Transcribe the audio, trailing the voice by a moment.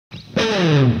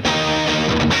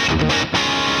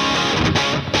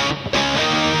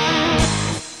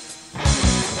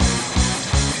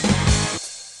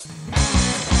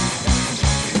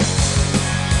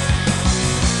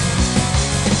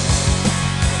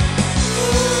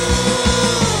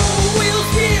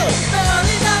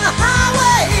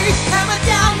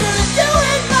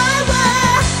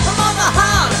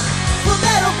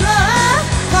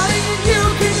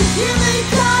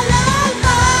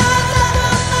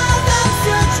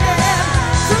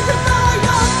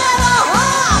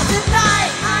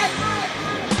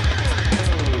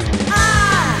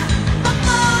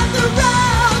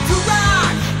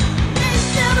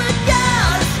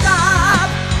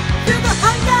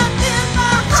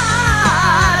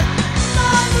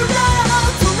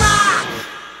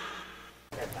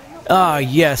Ah,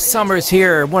 yes, summer's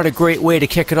here. What a great way to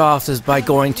kick it off is by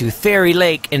going to Fairy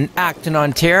Lake in Acton,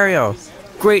 Ontario.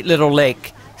 Great little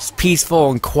lake. It's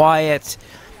peaceful and quiet.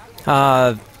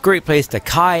 Great place to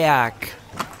kayak,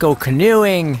 go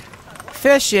canoeing,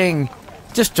 fishing,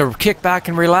 just to kick back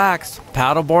and relax.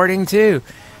 Paddleboarding too.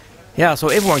 Yeah, so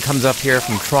everyone comes up here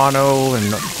from Toronto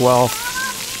and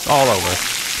Guelph, all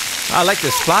over. I like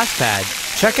this splash pad.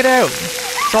 Check it out.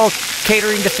 It's all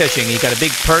catering to fishing. You got a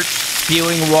big perch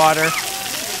spewing water,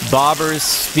 bobbers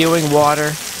spewing water.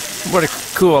 What a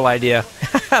cool idea.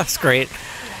 That's great.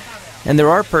 And there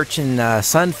are perch and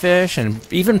sunfish and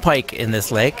even pike in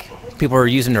this lake. People are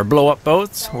using their blow-up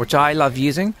boats, which I love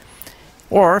using.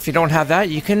 Or if you don't have that,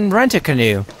 you can rent a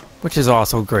canoe, which is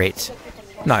also great.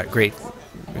 Not great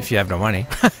if you have no money.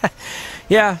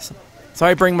 Yeah, so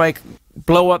I bring my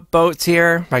blow-up boats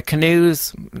here, my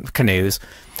canoes.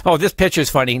 Oh, this picture's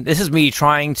funny. This is me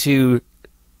trying to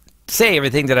say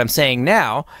everything that I'm saying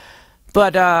now,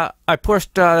 but I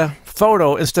pushed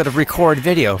photo instead of record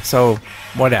video, so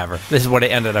whatever. This is what I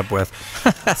ended up with.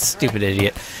 Stupid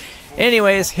idiot.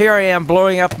 Anyways, here I am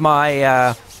blowing up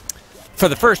my, for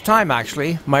the first time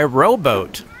actually, my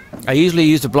rowboat. I usually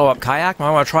use a blow-up kayak. I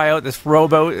want to try out this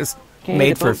rowboat. It's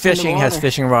made for fishing, has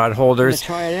fishing rod holders. I'm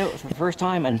gonna try it out for the first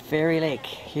time on Fairy Lake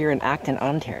here in Acton,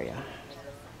 Ontario.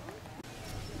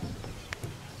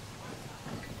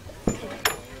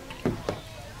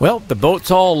 Well, the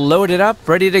boat's all loaded up,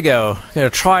 ready to go.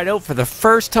 Gonna try it out for the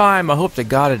first time. I hope to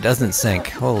God it doesn't sink.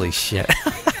 Holy shit.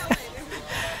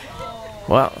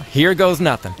 Well, here goes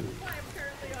nothing.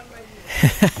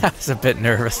 I was a bit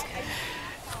nervous.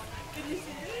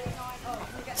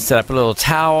 Set up a little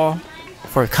towel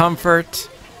for comfort.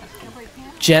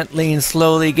 Gently and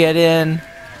slowly get in.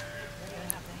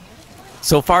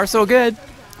 So far, so good.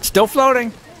 Still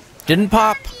floating. Didn't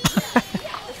pop.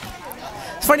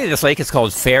 It's funny this lake is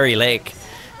called Fairy Lake.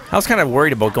 I was kind of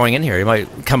worried about going in here. You might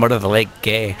come out of the lake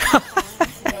gay.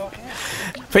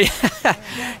 But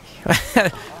yeah.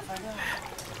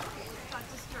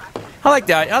 I like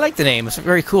that. I like the name. It's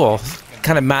very cool.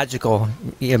 Kind of magical.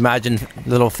 You imagine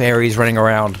little fairies running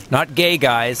around. Not gay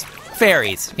guys.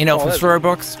 Fairies. You know, from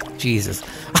storybooks. Jesus.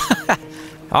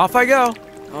 Off I go.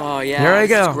 Oh yeah. Here I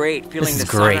go. It's great. Feeling the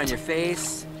sun on your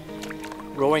face.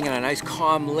 Rowing in a nice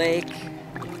calm lake.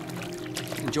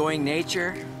 Enjoying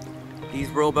nature. These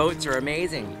rowboats are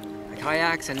amazing. The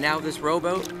kayaks and now this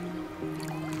rowboat.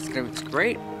 It's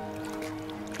great.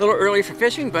 A little early for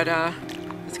fishing, but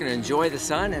it's gonna enjoy the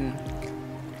sun and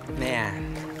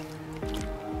man,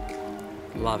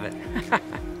 love it.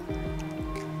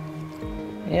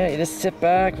 Yeah, you just sit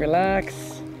back,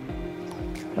 relax.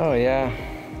 Oh yeah.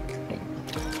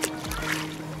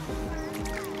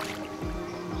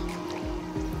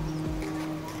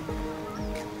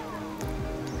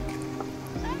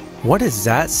 What is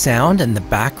that sound in the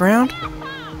background?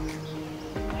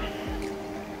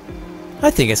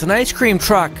 I think it's an ice cream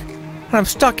truck. And I'm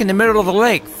stuck in the middle of the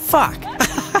lake. Fuck.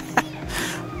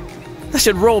 I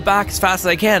should roll back as fast as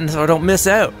I can so I don't miss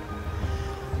out.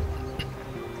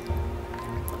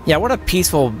 Yeah, what a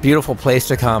peaceful, beautiful place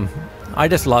to come. I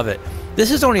just love it. This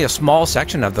is only a small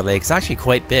section of the lake. It's actually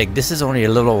quite big. This is only a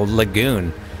little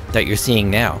lagoon that you're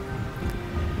seeing now.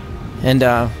 And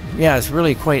yeah, it's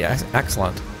really quite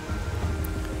excellent.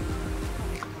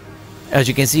 As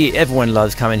you can see, everyone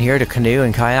loves coming here to canoe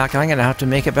and kayak. I'm going to have to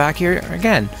make it back here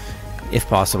again, if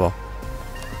possible.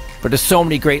 But there's so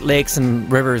many great lakes and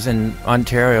rivers in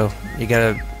Ontario. You got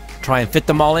to try and fit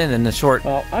them all in the short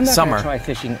summer. Well, I'm not going to try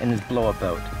fishing in this blow-up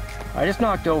boat. I just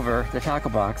knocked over the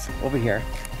tackle box over here.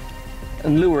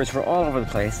 And lures were all over the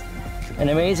place. And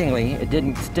amazingly, it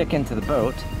didn't stick into the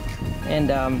boat. And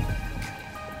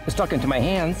it stuck into my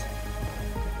hands.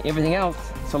 Everything else.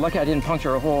 So lucky I didn't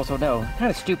puncture a hole, so no. Kind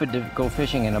of stupid to go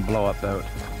fishing in a blow-up boat.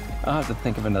 I'll have to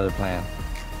think of another plan.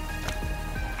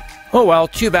 Oh well,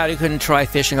 too bad you couldn't try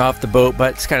fishing off the boat,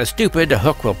 but it's kind of stupid. The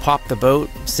hook will pop the boat,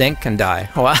 sink, and die.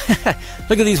 Oh, well,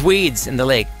 look at these weeds in the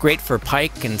lake. Great for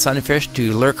pike and sunfish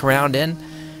to lurk around in.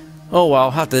 Oh well,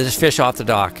 I'll have to just fish off the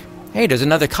dock. Hey, there's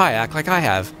another kayak like I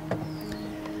have.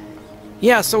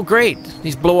 Yeah, so great.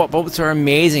 These blow-up boats are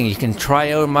amazing. You can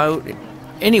try them out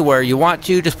anywhere you want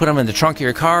to. Just put them in the trunk of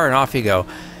your car and off you go.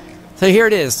 So here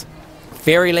it is.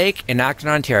 Fairy Lake in Acton,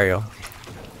 Ontario.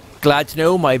 Glad to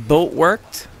know my boat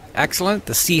worked. Excellent.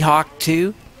 The Seahawk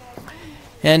too.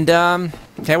 And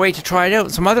can't wait to try it out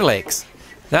in some other lakes.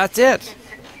 That's it.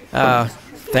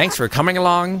 Thanks for coming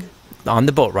along on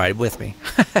the boat ride with me.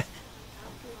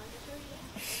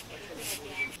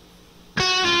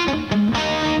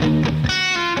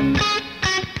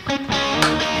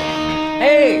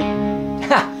 Hey!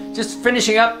 just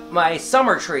finishing up my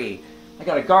summer tree. I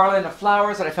got a garland of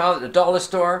flowers that I found at the dollar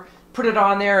store. Put it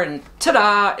on there and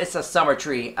ta-da! It's a summer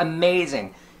tree.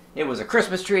 Amazing. It was a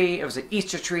Christmas tree, it was an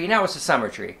Easter tree, now it's a summer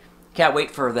tree. Can't wait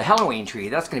for the Halloween tree.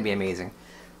 That's going to be amazing.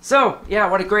 So, yeah,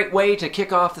 what a great way to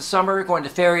kick off the summer, going to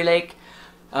Fairy Lake,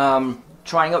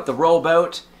 trying out the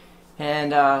rowboat.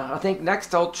 And I think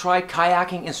next I'll try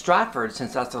kayaking in Stratford,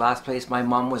 since that's the last place my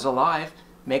mom was alive.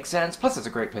 Makes sense. Plus, it's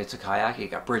a great place to kayak. You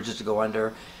got bridges to go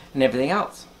under and everything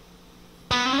else.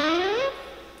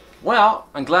 Well,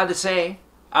 I'm glad to say,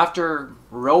 after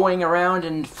rowing around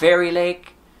in Fairy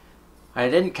Lake, I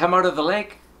didn't come out of the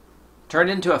lake, turned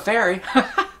into a fairy.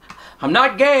 I'm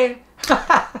not gay.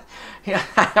 Yeah,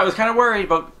 I was kind of worried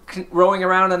about rowing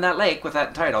around in that lake with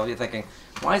that title. You're thinking,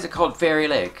 why is it called Fairy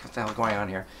Lake? What the hell's going on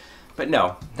here? But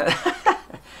no.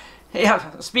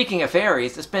 Yeah, speaking of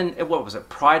fairies, it's been, what was it,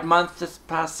 Pride Month this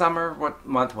past summer? What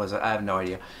month was it? I have no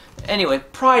idea. Anyway,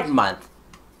 Pride Month.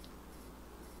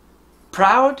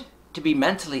 Proud to be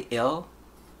mentally ill?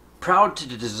 Proud to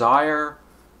desire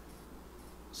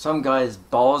some guy's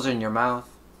balls in your mouth?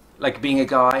 Like being a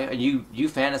guy, and you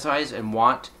fantasize and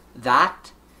want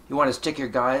that? You want to stick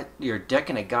your dick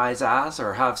in a guy's ass,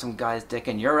 or have some guy's dick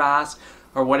in your ass,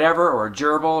 or whatever, or a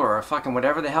gerbil, or a fucking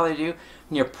whatever the hell you do,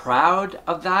 and you're proud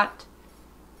of that?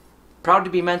 Proud to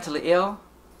be mentally ill?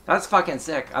 That's fucking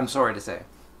sick, I'm sorry to say.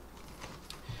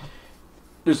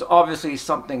 There's obviously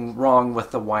something wrong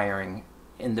with the wiring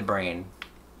in the brain.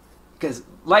 Because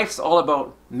life's all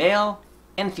about male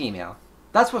and female.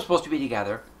 That's what's supposed to be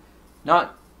together,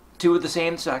 not two of the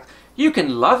same sex. You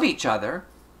can love each other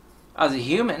as a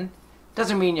human.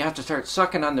 Doesn't mean you have to start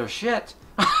sucking on their shit.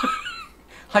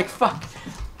 Like, fuck.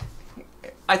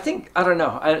 I don't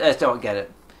know. I just don't get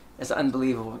it. It's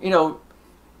unbelievable. You know,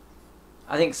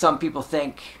 I think some people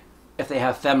think if they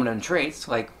have feminine traits,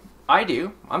 like I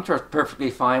do, I'm perfectly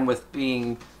fine with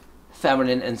being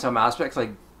feminine in some aspects, like,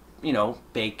 you know,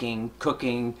 baking,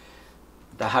 cooking,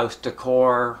 the house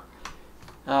decor,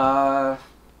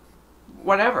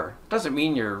 whatever. Doesn't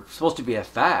mean you're supposed to be a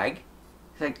fag.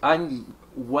 Like, I'm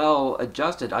well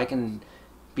adjusted. I can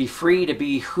be free to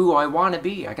be who I want to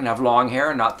be. I can have long hair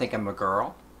and not think I'm a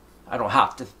girl. I don't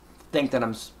have to think that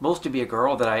I'm supposed to be a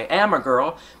girl, that I am a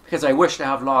girl because I wish to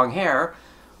have long hair,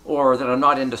 or that I'm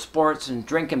not into sports and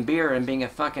drinking beer and being a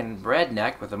fucking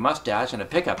redneck with a mustache and a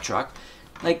pickup truck.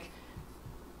 Like,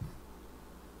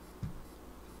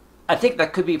 I think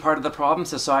that could be part of the problem.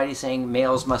 Society saying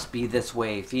males must be this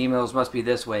way, females must be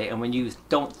this way, and when you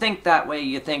don't think that way,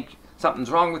 you think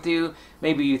something's wrong with you.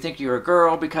 Maybe you think you're a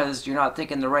girl because you're not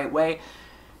thinking the right way.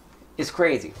 It's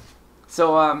crazy.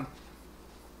 So,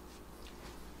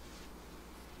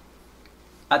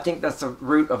 I think that's the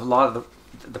root of a lot of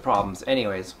the problems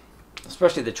anyways.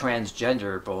 Especially the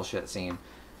transgender bullshit scene.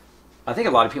 I think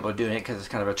a lot of people are doing it because it's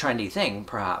kind of a trendy thing,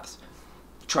 perhaps.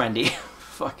 Trendy.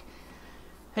 Fuck.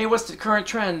 Hey, what's the current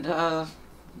trend?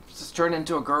 Just turn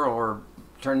into a girl or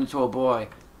turn into a boy.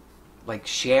 Like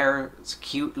Cher's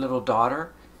cute little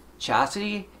daughter,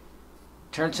 Chastity,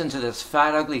 turns into this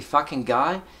fat, ugly fucking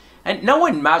guy. And no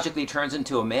one magically turns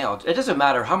into a male. It doesn't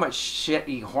matter how much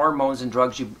shitty hormones and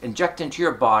drugs you inject into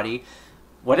your body,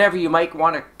 whatever you might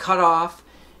want to cut off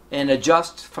and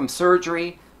adjust from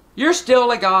surgery, you're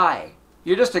still a guy.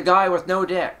 You're just a guy with no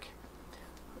dick.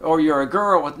 Or you're a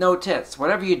girl with no tits.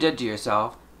 Whatever you did to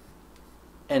yourself,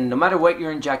 and no matter what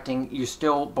you're injecting, you're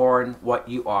still born what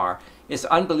you are. It's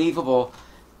unbelievable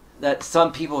that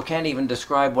some people can't even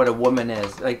describe what a woman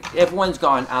is. Like, everyone's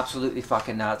gone absolutely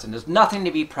fucking nuts, and there's nothing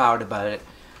to be proud about it.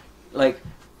 Like,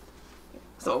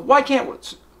 so why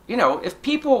can't, you know, if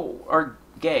people are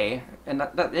gay, and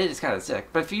that it is kind of sick,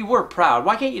 but if you were proud,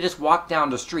 why can't you just walk down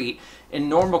the street in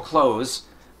normal clothes,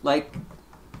 like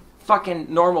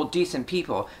fucking normal, decent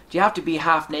people? Do you have to be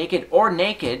half naked or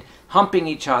naked, humping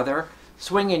each other,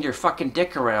 swinging your fucking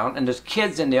dick around, and there's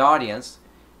kids in the audience,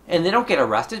 and they don't get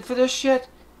arrested for this shit?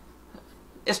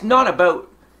 It's not about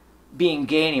being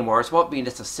gay anymore. It's about being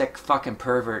just a sick fucking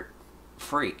pervert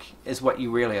freak, is what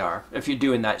you really are, if you're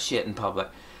doing that shit in public.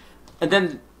 And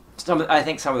then I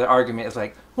think some of the argument is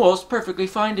like, well, it's perfectly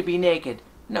fine to be naked.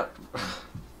 No.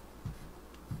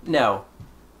 No.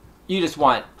 You just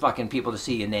want fucking people to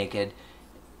see you naked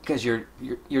because you're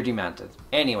demented.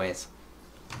 Anyways.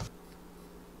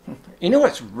 You know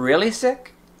what's really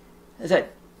sick? Is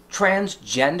that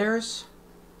transgenders,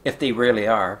 if they really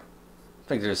are, I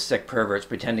think they're sick perverts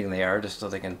pretending they are just so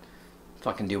they can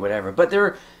fucking do whatever, but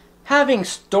they're having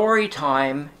story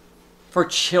time for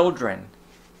children.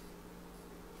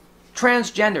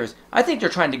 Transgenders, I think they're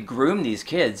trying to groom these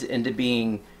kids into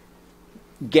being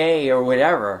gay or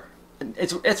whatever.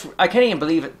 it's I can't even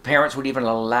believe it. Parents would even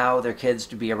allow their kids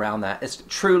to be around that. It's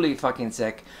truly fucking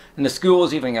sick, and the school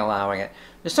is even allowing it.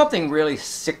 There's something really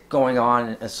sick going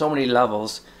on at so many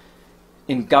levels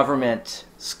in government,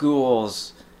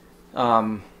 schools,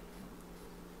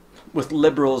 with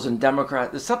liberals and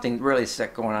Democrats. There's something really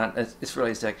sick going on. It's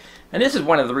really sick, and this is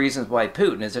one of the reasons why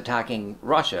Putin is attacking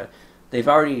Russia. They've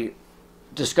already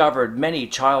discovered many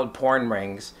child porn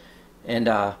rings and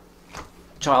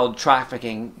child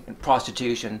trafficking and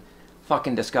prostitution.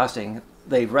 Fucking disgusting.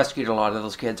 They've rescued a lot of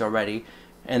those kids already,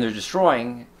 and they're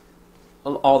destroying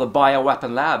all the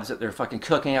bioweapon labs that they're fucking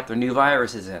cooking up their new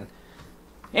viruses in.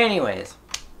 Anyways,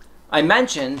 I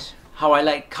mentioned how I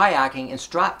like kayaking in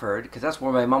Stratford, because that's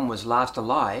where my mum was last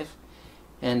alive,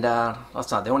 and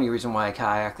that's not the only reason why I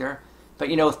kayak there. But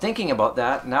you know, thinking about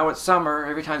that, now it's summer.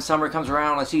 Every time summer comes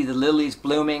around, I see the lilies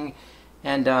blooming,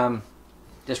 and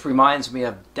just reminds me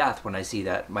of death when I see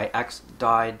that. My ex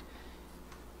died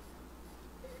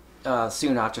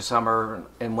soon after summer,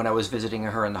 and when I was visiting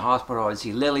her in the hospital, I'd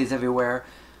see lilies everywhere.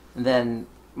 And then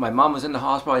my mom was in the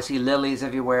hospital, I see lilies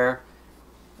everywhere.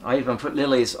 I even put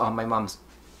lilies on my mom's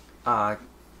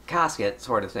casket,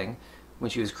 sort of thing,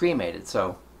 when she was cremated.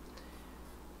 So,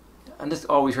 and this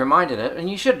always reminded it, and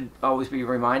you should always be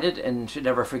reminded and should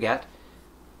never forget.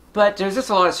 But there's just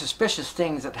a lot of suspicious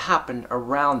things that happen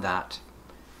around that.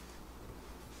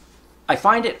 I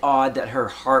find it odd that her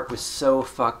heart was so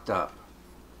fucked up.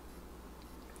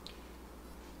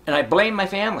 And I blame my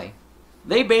family.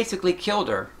 They basically killed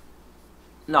her.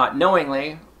 Not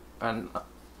knowingly,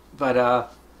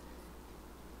 but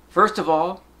first of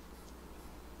all,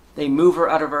 they move her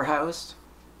out of her house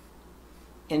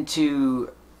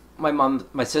into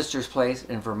my sister's place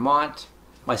in Vermont.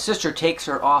 My sister takes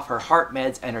her off her heart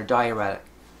meds and her diuretic.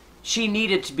 She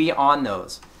needed to be on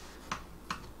those.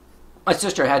 My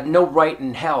sister had no right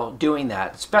in hell doing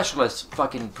that. Specialists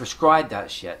fucking prescribed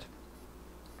that shit.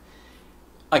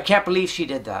 I can't believe she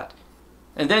did that.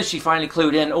 And then she finally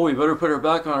clued in, oh, we better put her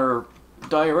back on her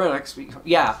diuretics.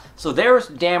 Yeah, so there's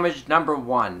damage number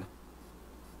one.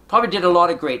 Probably did a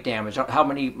lot of great damage. How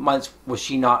many months was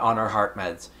she not on her heart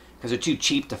meds? Because they're too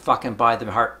cheap to fucking buy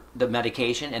the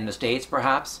medication in the States,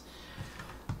 perhaps.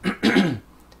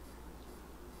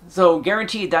 So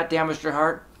guaranteed that damaged her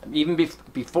heart. Even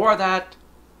before that,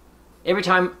 every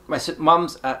time my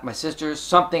mom's at my sister's,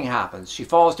 something happens. She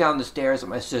falls down the stairs at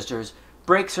my sister's,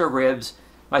 breaks her ribs.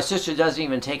 My sister doesn't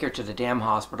even take her to the damn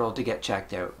hospital to get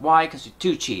checked out. Why? Because it's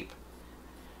too cheap.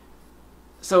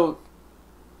 So,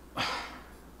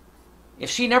 if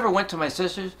she never went to my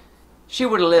sister's, she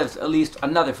would have lived at least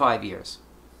another 5 years.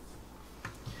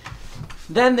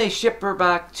 Then they shipped her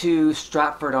back to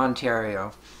Stratford,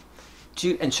 Ontario,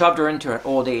 and shoved her into an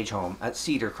old age home at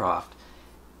Cedarcroft.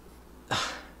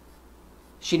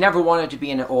 She never wanted to be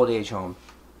in an old age home.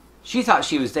 She thought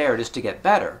she was there just to get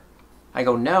better. I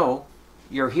go, no,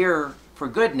 you're here for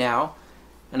good now.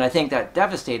 And I think that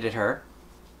devastated her,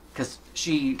 because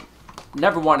she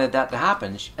never wanted that to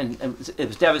happen. And it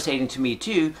was devastating to me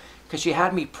too, because she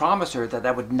had me promise her that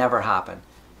that would never happen.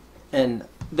 And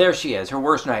there she is, her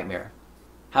worst nightmare.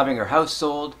 Having her house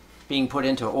sold, being put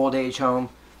into an old age home.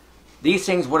 These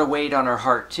things would have weighed on her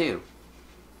heart too.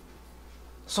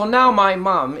 So now my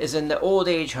mom is in the old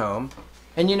age home,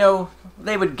 and you know,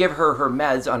 they would give her her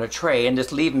meds on a tray and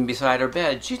just leave them beside her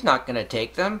bed. She's not going to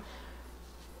take them.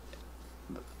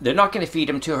 They're not going to feed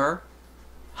them to her.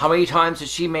 How many times did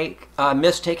she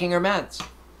miss taking her meds?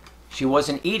 She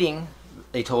wasn't eating,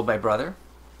 they told my brother.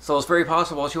 So it's very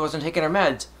possible she wasn't taking her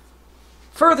meds.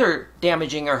 Further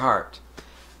damaging her heart.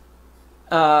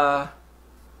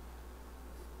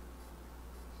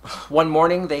 One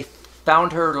morning they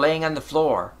found her laying on the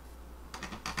floor.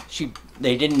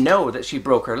 They didn't know that she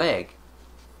broke her leg.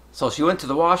 So she went to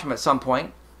the washroom at some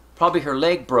point. Probably her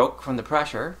leg broke from the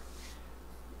pressure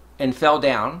and fell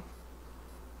down.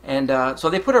 And so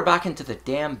they put her back into the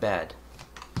damn bed.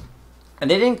 And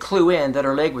they didn't clue in that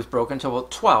her leg was broken until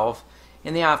about 12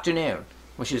 in the afternoon,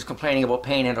 when she was complaining about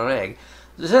pain in her leg.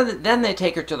 Then they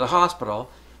take her to the hospital,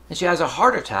 and she has a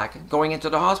heart attack going into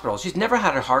the hospital. She's never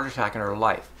had a heart attack in her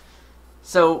life.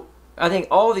 So I think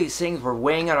all these things were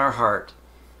weighing on her heart.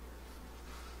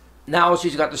 Now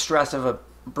she's got the stress of a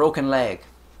broken leg,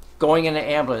 going in an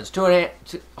ambulance to a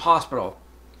hospital.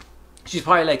 She's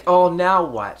probably like, oh, now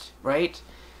what, right?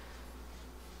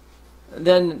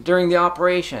 Then during the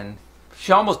operation,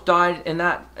 she almost died in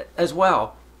that as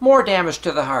well. More damage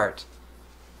to the heart.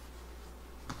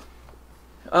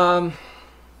 I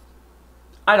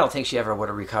don't think she ever would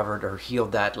have recovered or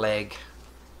healed that leg.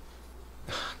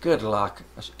 Good luck.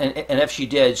 And if she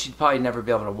did, she'd probably never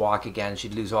be able to walk again.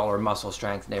 She'd lose all her muscle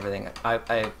strength and everything,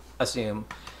 I assume.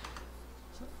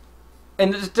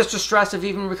 And just the stress of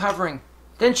even recovering.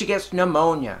 Then she gets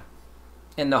pneumonia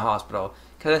in the hospital.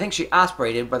 Because I think she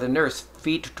aspirated by the nurse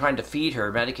trying to feed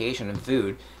her medication and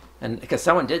food. And because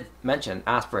someone did mention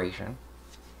aspiration.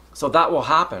 So that will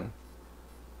happen.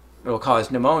 It will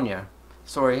cause pneumonia.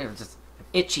 Sorry, I'm just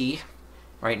itchy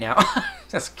right now.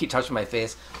 Just keep touching my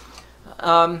face.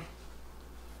 Her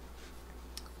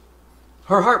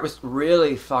heart was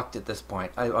really fucked at this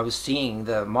point. I was seeing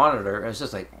the monitor and it was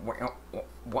just like, what?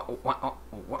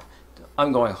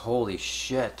 I'm going, holy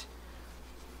shit.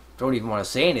 Don't even want to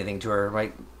say anything to her,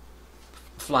 right?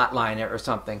 Flatline it or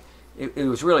something. It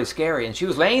was really scary. And she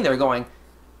was laying there going,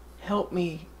 help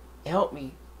me,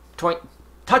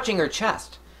 touching her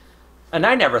chest. And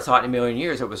I never thought in a million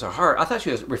years it was her heart. I thought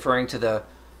she was referring to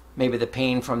maybe the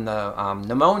pain from the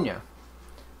pneumonia.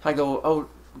 So I go, oh,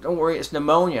 don't worry, it's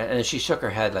pneumonia. And she shook her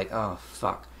head like, oh,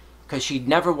 fuck. Because she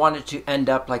never wanted to end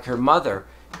up like her mother,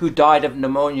 who died of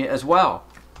pneumonia as well.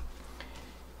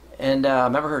 And I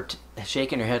remember her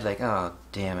shaking her head like, oh,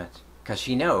 damn it. Because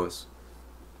she knows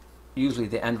usually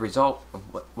the end result of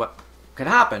what could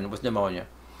happen was pneumonia.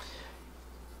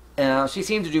 And she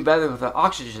seemed to do better with the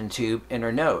oxygen tube in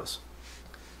her nose.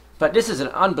 But this is an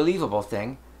unbelievable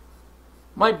thing.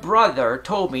 My brother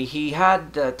told me he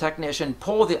had the technician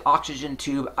pull the oxygen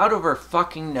tube out of her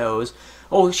fucking nose.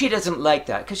 Oh, she doesn't like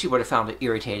that because she would have found it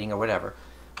irritating or whatever.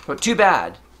 But too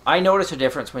bad. I noticed a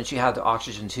difference when she had the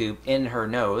oxygen tube in her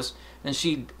nose and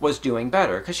she was doing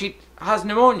better because she has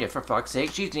pneumonia, for fuck's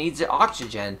sake. She needs the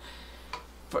oxygen.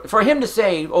 For him to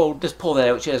say, oh, just pull that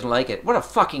out, she doesn't like it. What a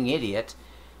fucking idiot.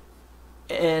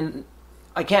 And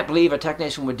I can't believe a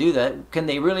technician would do that. Can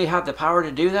they really have the power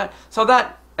to do that? So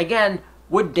that, again,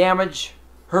 would damage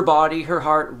her body, her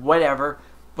heart, whatever,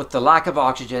 with the lack of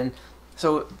oxygen.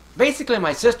 So basically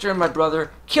my sister and my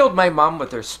brother killed my mom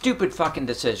with their stupid fucking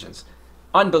decisions.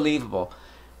 Unbelievable.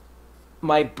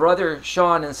 My brother,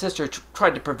 Sean, and sister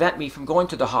tried to prevent me from going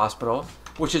to the hospital,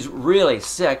 which is really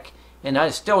sick, and I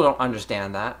still don't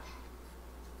understand that.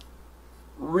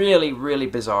 Really, really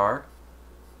bizarre.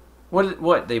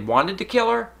 What, they wanted to kill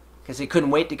her? Because they couldn't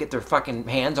wait to get their fucking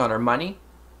hands on her money?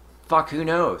 Fuck, who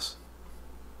knows?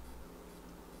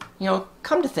 You know,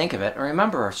 come to think of it, I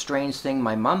remember a strange thing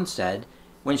my mom said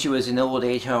when she was in the old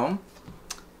age home.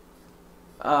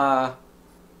 My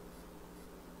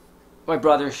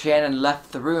brother Shannon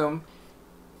left the room,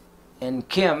 and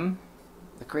Kim,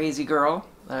 the crazy girl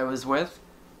that I was with,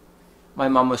 my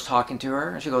mom was talking to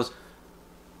her, and she goes,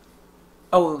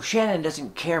 oh, Shannon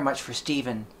doesn't care much for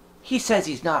Stephen. He says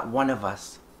he's not one of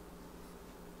us.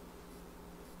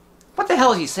 What the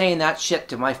hell is he saying that shit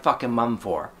to my fucking mum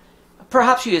for?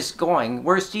 Perhaps she is going,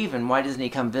 where's Stephen? Why doesn't he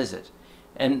come visit?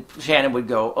 And Shannon would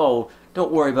go, oh,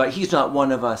 don't worry about it. He's not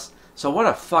one of us. So what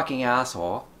a fucking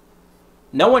asshole.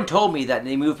 No one told me that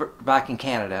they moved her back in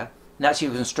Canada, and that she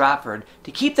was in Stratford.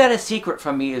 To keep that a secret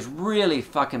from me is really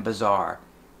fucking bizarre.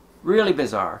 Really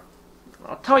bizarre.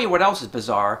 I'll tell you what else is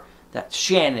bizarre that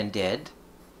Shannon did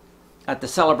at the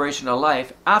celebration of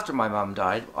life after my mom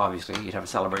died. Obviously, you'd have a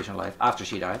celebration of life after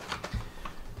she died.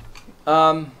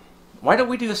 Why don't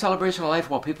we do a celebration of life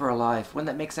while people are alive? Wouldn't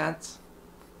that make sense?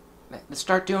 Let's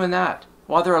start doing that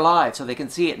while they're alive so they can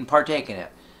see it and partake in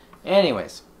it.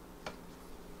 Anyways.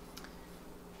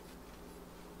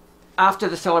 After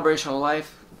the celebration of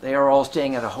life, they are all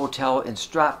staying at a hotel in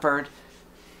Stratford.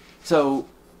 So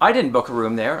I didn't book a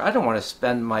room there. I don't want to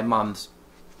spend my mom's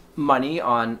money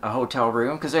on a hotel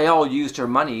room because they all used her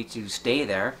money to stay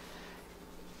there.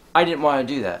 I didn't want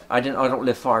to do that. I don't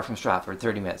live far from Stratford,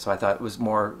 30 minutes, so I thought it was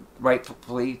more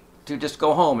rightfully to just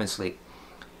go home and sleep.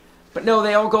 But no,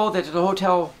 they all go there to the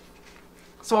hotel.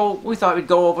 So we thought we'd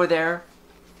go over there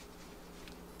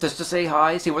just to say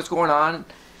hi, see what's going on.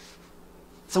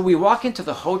 So we walk into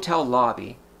the hotel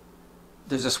lobby.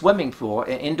 There's a swimming pool,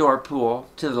 an indoor pool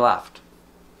to the left.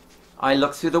 I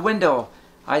look through the window.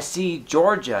 I see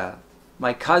Georgia,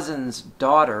 my cousin's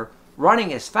daughter,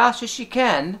 running as fast as she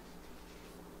can.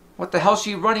 What the hell is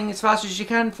she running as fast as she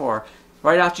can for?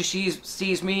 Right after she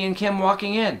sees me and Kim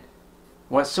walking in.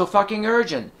 What's so fucking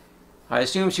urgent? I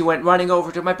assume she went running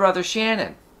over to my brother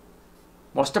Shannon.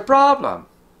 What's the problem?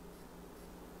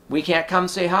 We can't come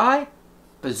say hi?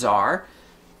 Bizarre.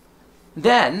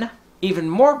 Then, even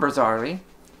more bizarrely,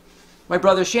 my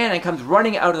brother Shannon comes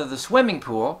running out of the swimming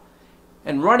pool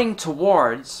and running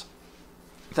towards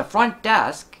the front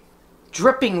desk,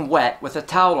 dripping wet with a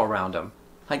towel around him.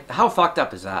 Like, how fucked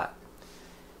up is that?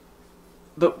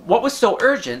 But what was so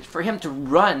urgent for him to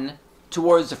run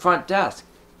towards the front desk?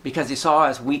 because he saw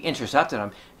us, we intercepted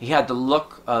him. He had the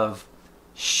look of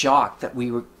shock that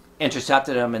we were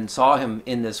intercepted him and saw him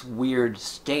in this weird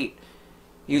state.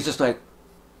 He was just like,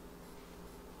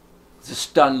 just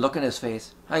stunned look in his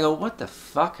face. I go, what the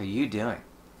fuck are you doing?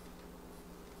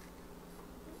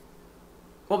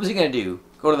 What was he going to do?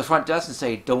 Go to the front desk and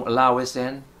say, don't allow us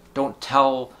in? Don't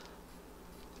tell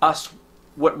us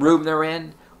what room they're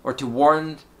in? Or to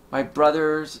warn my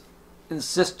brothers and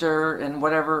sister and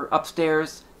whatever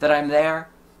upstairs that I'm there?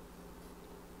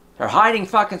 They're hiding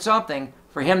fucking something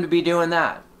for him to be doing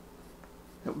that.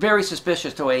 Very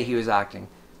suspicious the way he was acting.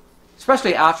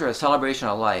 Especially after a celebration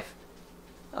of life.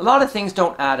 A lot of things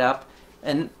don't add up,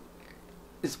 and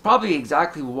it's probably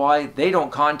exactly why they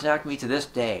don't contact me to this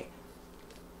day.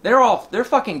 They're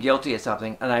fucking guilty of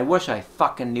something, and I wish I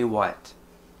fucking knew what.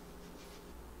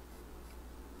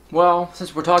 Well,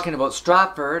 since we're talking about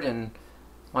Stratford and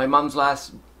my mum's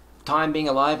last time being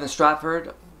alive in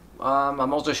Stratford,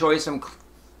 I'm also showing you some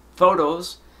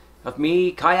photos of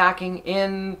me kayaking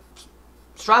in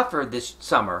Stratford this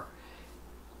summer.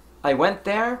 I went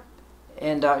there,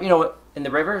 and you know, in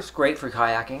the river, it's great for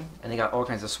kayaking, and they got all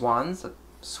kinds of swans that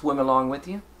swim along with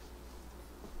you.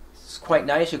 It's quite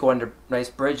nice. You go under nice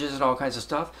bridges and all kinds of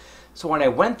stuff. So when I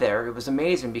went there, it was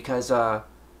amazing because I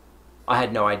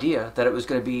had no idea that it was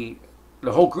going to be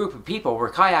the whole group of people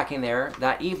were kayaking there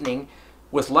that evening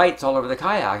with lights all over the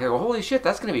kayak. I go, holy shit,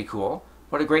 that's going to be cool.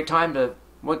 What a great time to,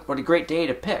 what a great day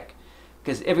to pick.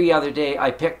 Because every other day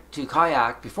I picked to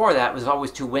kayak before that was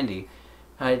always too windy.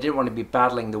 I didn't want to be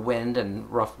battling the wind and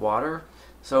rough water.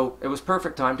 So it was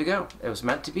perfect time to go. It was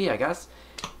meant to be, I guess.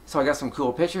 So I got some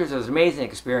cool pictures. It was an amazing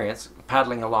experience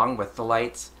paddling along with the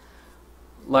lights,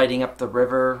 lighting up the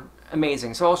river.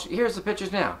 Amazing. So here's the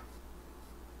pictures now.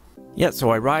 Yeah,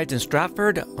 so I arrived in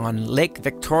Stratford on Lake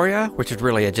Victoria, which is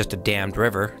really just a dammed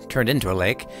river turned into a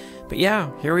lake. But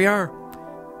yeah, here we are,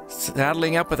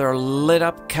 saddling up with our lit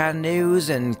up canoes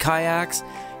and kayaks.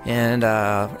 And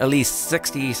at least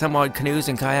 60 some odd canoes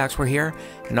and kayaks were here,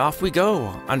 and off we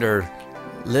go under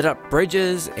lit up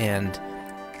bridges. And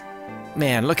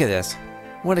man, look at this,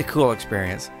 what a cool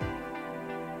experience.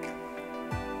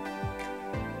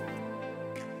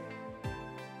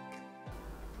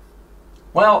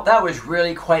 Well, that was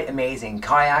really quite amazing,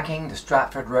 kayaking the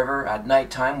Stratford River at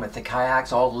nighttime with the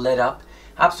kayaks all lit up.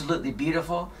 Absolutely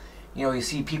beautiful. You know, you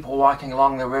see people walking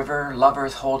along the river,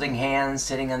 lovers holding hands,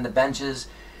 sitting on the benches.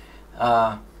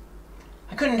 I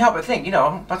couldn't help but think, you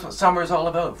know, that's what summer is all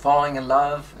about. Falling in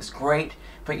love is great.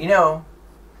 But you know,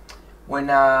 when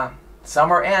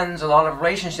summer ends, a lot of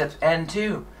relationships end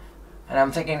too. And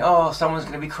I'm thinking, oh, someone's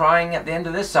going to be crying at the end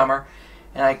of this summer.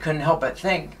 And I couldn't help but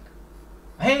think,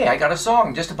 hey, I got a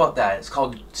song just about that. It's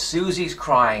called Suzie's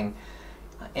Crying.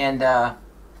 And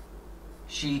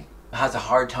she has a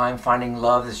hard time finding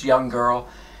love, this young girl.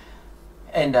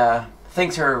 And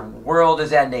thinks her world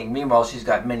is ending. Meanwhile, she's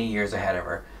got many years ahead of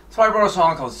her. So I wrote a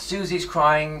song called Suzie's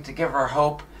Crying to give her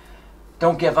hope.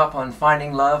 Don't give up on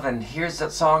finding love. And here's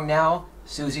that song now,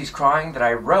 Suzie's Crying, that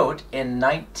I wrote in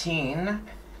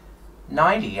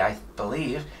 1990, I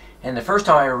believe. And the first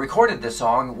time I recorded this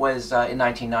song was in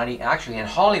 1990, actually in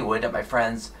Hollywood at my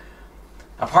friend's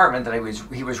apartment that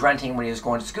he was renting when he was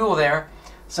going to school there.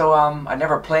 So I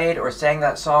never played or sang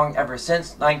that song ever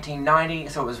since 1990.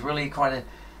 So it was really quite a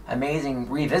amazing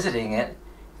revisiting it,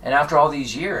 and after all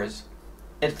these years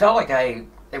it felt like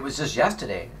it was just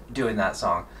yesterday doing that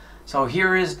song. So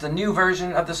here is the new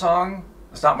version of the song.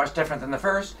 It's not much different than the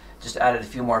first, just added a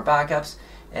few more backups,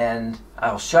 and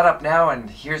I'll shut up now, and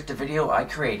here's the video I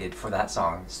created for that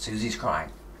song, Suzie's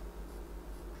Crying.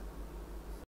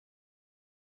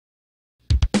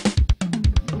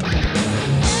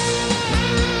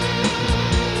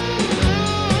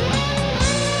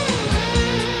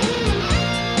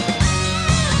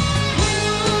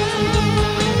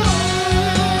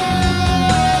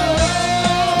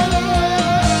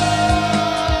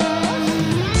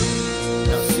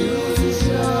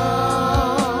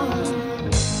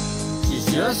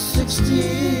 Just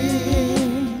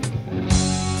 16,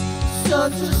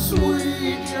 such a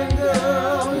sweet young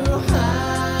girl who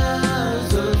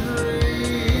has a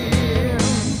dream.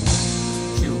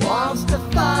 She wants to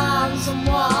find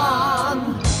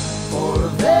someone for her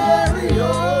very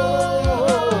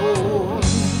own.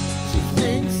 She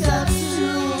thinks that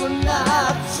soon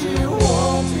enough she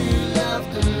won't be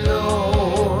left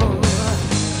alone.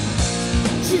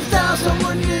 She's found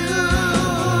someone new.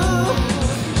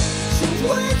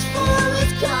 Waits for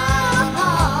his car,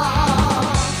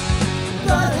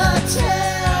 but her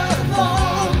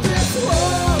telephone just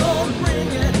won't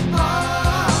ring it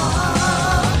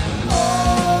on. Oh,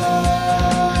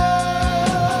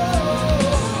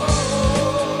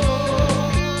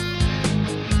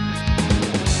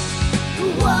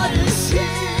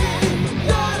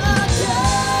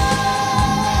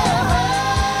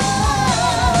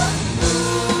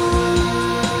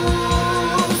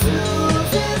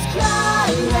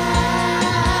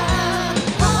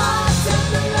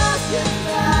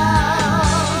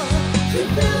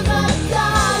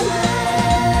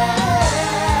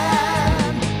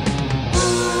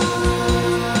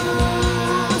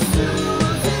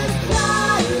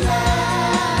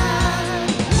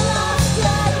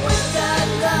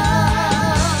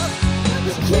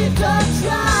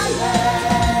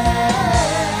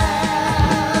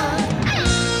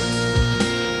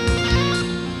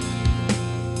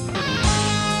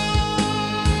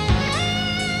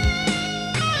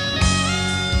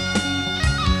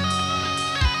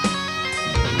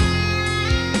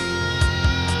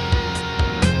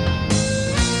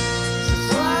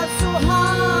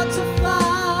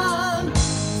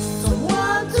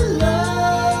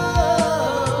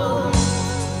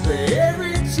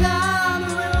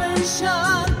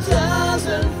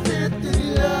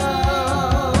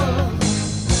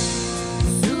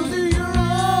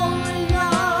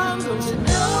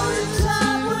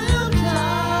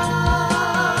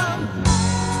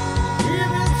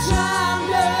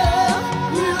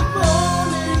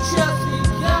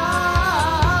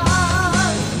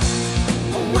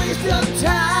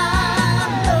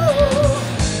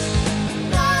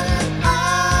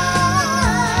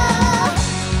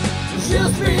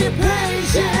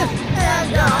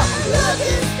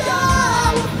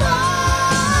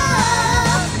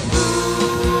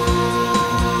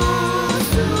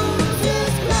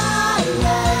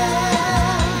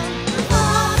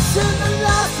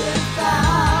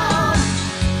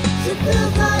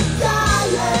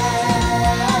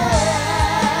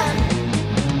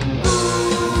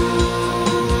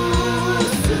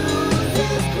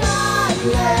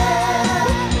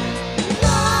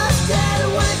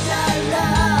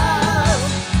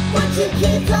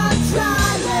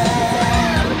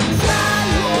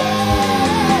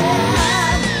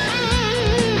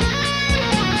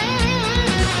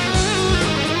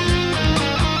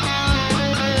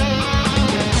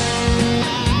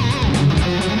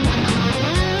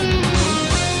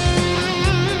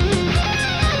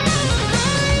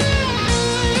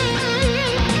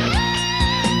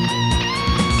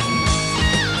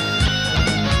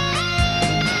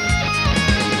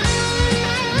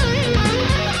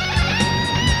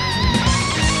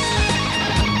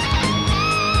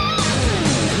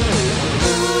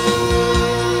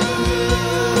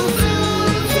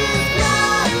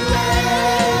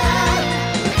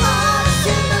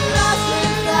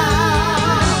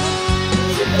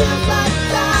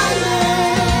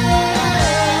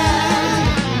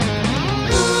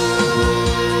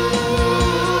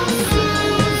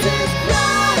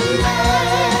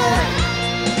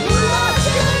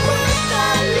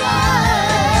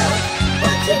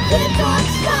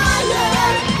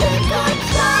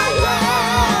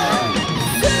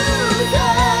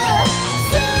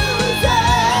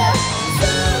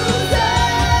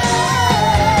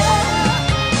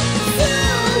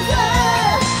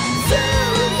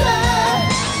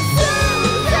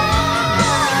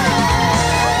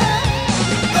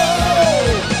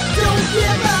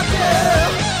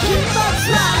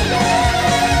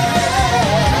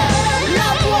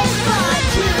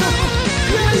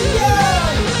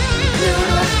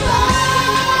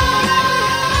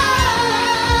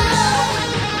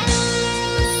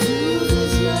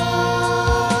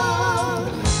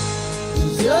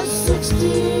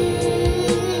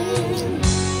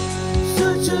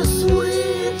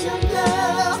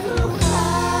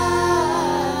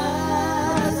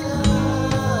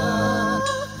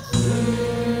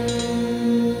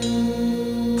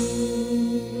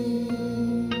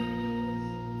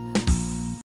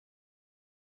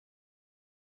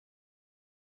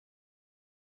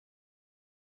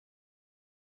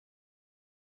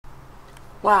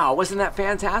 Wow, wasn't that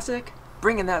fantastic?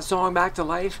 Bringing that song back to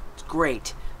life, it's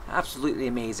great. Absolutely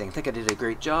amazing. I think I did a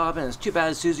great job, and it's too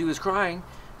bad Suzie was crying.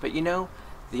 But you know,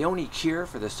 the only cure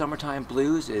for the summertime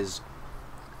blues is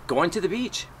going to the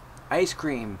beach. Ice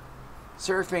cream,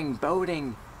 surfing,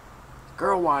 boating,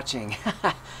 girl watching.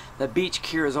 The beach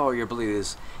cures all your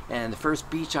blues. And the first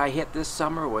beach I hit this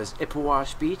summer was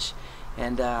Ipperwash Beach,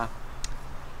 and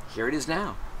here it is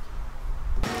now.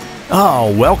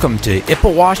 Oh, welcome to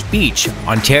Ipperwash Beach,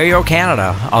 Ontario,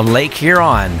 Canada, on Lake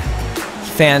Huron.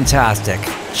 Fantastic.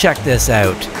 Check this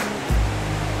out.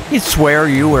 You'd swear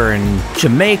you were in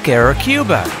Jamaica or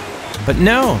Cuba, but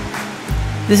no.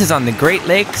 This is on the Great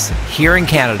Lakes here in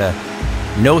Canada.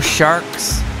 No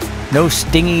sharks, no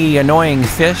stingy, annoying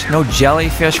fish, no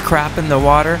jellyfish crap in the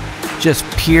water, just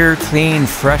pure, clean,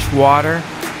 fresh water.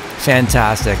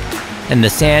 Fantastic. And the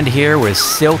sand here was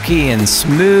silky and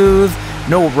smooth.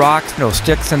 No rocks, no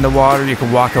sticks in the water. You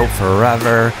can walk out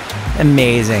forever.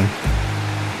 Amazing.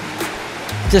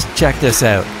 Just check this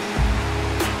out.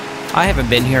 I haven't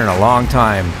been here in a long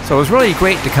time, so it was really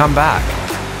great to come back.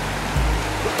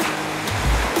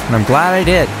 And I'm glad I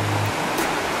did.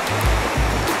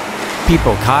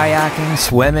 People kayaking,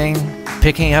 swimming,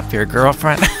 picking up your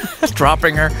girlfriend,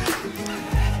 dropping her.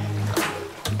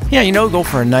 Yeah, you know, go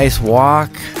for a nice walk.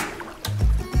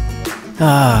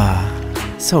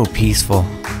 Ah, so peaceful.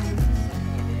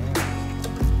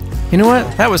 You know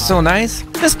what? That was so nice.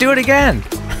 Let's do it again.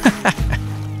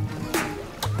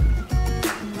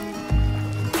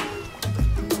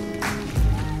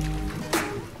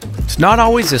 It's not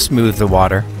always this smooth, the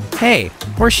water. Hey,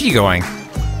 where's she going?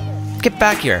 Get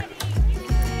back here.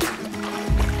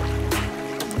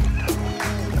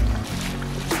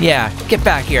 Yeah, get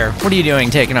back here. What are you doing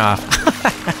taking off?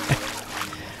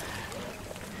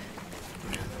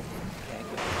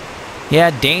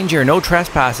 Yeah, danger, no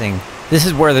trespassing. This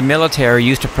is where the military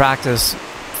used to practice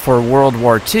for World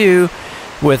War II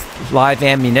with live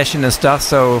ammunition and stuff,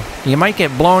 so you might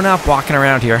get blown up walking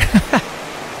around here.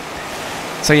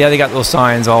 So yeah, they got those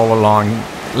signs all along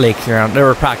Lake Huron. They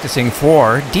were practicing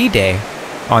for D-Day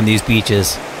on these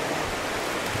beaches.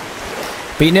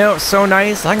 But you know, it's so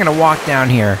nice. I'm gonna walk down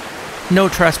here. No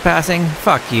trespassing.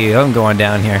 Fuck you, I'm going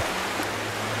down here.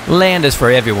 Land is for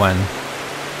everyone.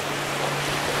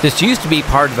 This used to be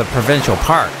part of the provincial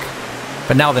park,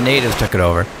 but now the natives took it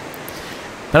over.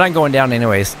 But I'm going down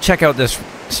anyways. Check out this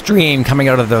stream coming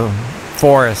out of the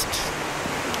forest.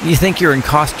 You think you're in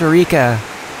Costa Rica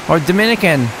or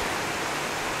Dominican.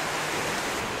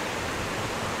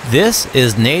 This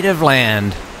is native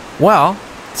land. Well,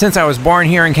 since I was born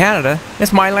here in Canada,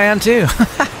 it's my land too.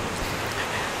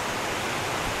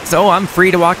 So I'm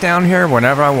free to walk down here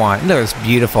whenever I want. Look, it's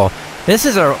beautiful. This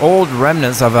is our old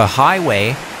remnants of a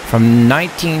highway from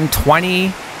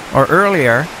 1920 or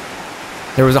earlier.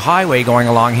 There was a highway going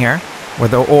along here where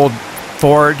the old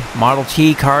Ford Model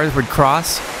T cars would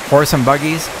cross, horse and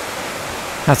buggies.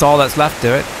 That's all that's left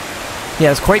to it.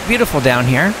 Yeah, it's quite beautiful down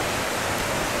here.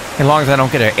 As long as I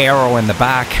don't get an arrow in the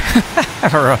back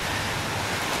or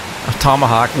a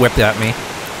tomahawk whipped at me.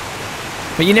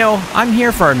 But you know, I'm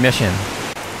here for a mission.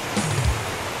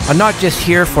 I'm not just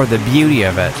here for the beauty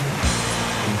of it.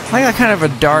 I got kind of a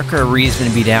darker reason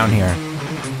to be down here.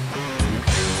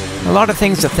 A lot of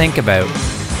things to think about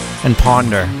and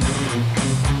ponder.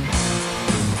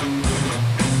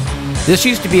 This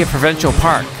used to be a provincial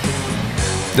park,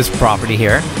 this property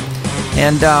here,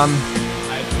 and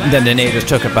then the natives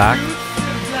took it back.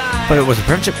 But it was a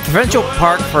provincial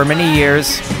park for many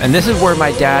years, and this is where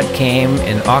my dad came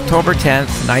in October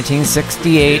 10th,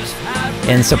 1968,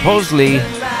 and supposedly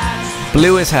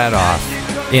blew his head off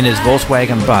in his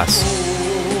Volkswagen bus.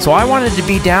 So I wanted to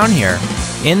be down here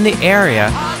in the area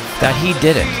that he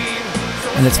did it.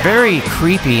 And it's very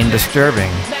creepy and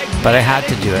disturbing, but I had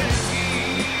to do it.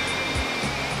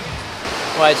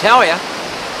 Well, I tell ya,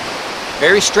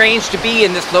 very strange to be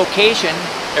in this location,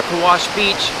 Ipperwash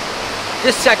Beach.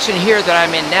 This section here that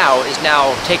I'm in now is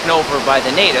now taken over by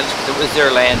the natives because it was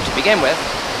their land to begin with.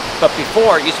 But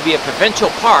before, it used to be a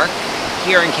provincial park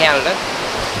here in Canada.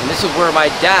 And this is where my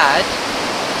dad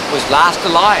was last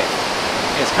alive.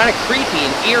 And it's kind of creepy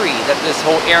and eerie that this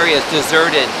whole area is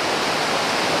deserted.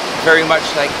 Very much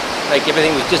like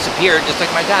everything was disappeared, just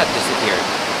like my dad disappeared.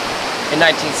 In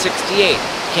 1968,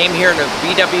 came here in a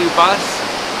VW bus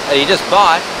that he just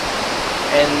bought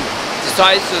and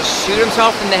decides to shoot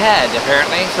himself in the head,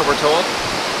 apparently, so we're told.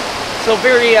 So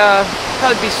very,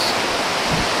 thought it'd be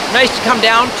nice to come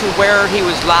down to where he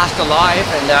was last alive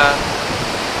and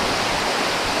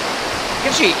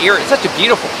gives you eerie. It's such a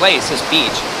beautiful place, this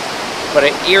beach, but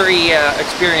an eerie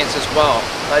experience as well.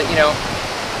 But you know,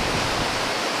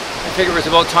 I figured it was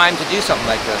about time to do something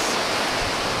like this.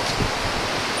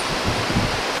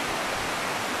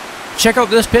 Check out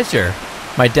this picture.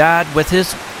 My dad with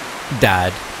his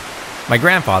dad, my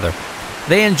grandfather.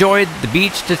 They enjoyed the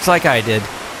beach just like I did,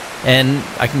 and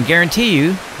I can guarantee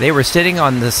you they were sitting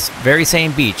on this very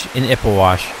same beach in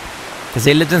Ipperwash because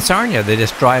they lived in Sarnia. They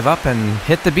just drive up and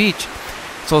hit the beach.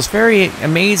 So it's very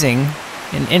amazing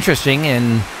and interesting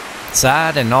and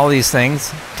sad and all these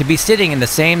things to be sitting in the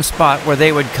same spot where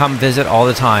they would come visit all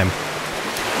the time.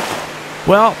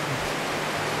 Well,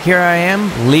 here I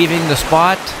am leaving the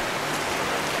spot,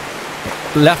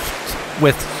 left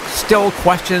with still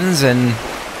questions and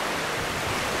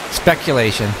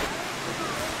speculation.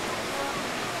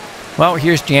 Well,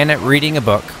 here's Janet reading a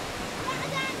book.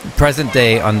 Present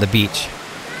day on the beach.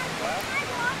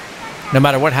 No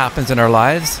matter what happens in our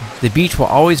lives, the beach will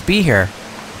always be here.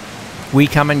 We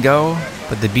come and go,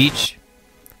 but the beach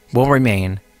will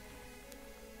remain.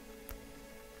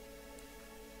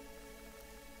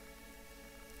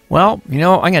 Well, you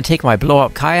know, I'm going to take my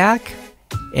blow-up kayak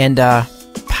and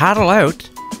paddle out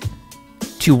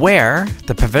to where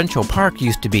the provincial park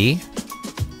used to be,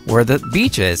 where the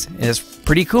beach is. And it's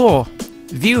pretty cool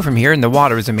view from here, and the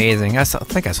water was amazing. I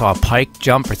think I saw a pike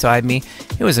jump beside me.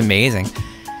 It was amazing.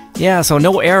 Yeah, so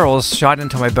no arrows shot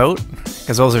into my boat,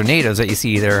 because those are natives that you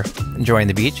see there enjoying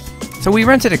the beach. So we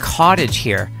rented a cottage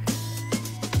here.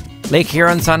 Lake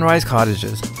Huron Sunrise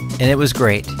Cottages. And it was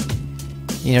great.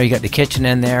 You know, you got the kitchen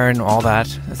in there and all that.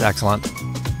 That's excellent.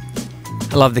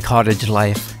 I love the cottage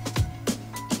life.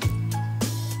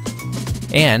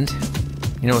 And,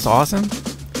 you know what's awesome?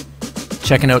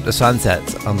 Checking out the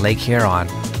sunsets on Lake Huron.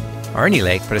 Or any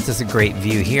lake, but it's just a great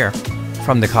view here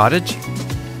from the cottage.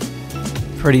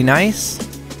 Pretty nice.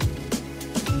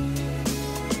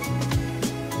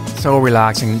 So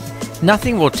relaxing.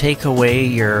 Nothing will take away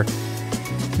your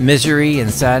misery and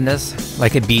sadness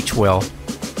like a beach will,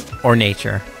 or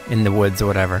nature in the woods or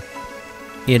whatever.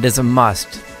 It is a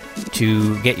must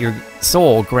to get your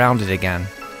soul grounded again.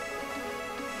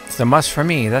 It's a must for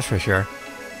me, that's for sure.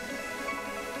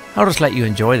 I'll just let you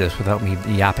enjoy this without me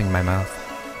yapping my mouth.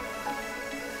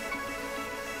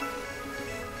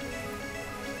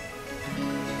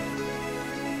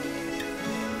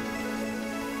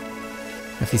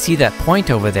 If you see that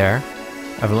point over there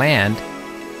of land,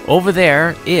 over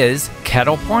there is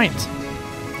Kettle Point.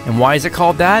 And why is it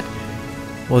called that?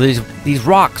 Well, these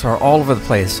rocks are all over the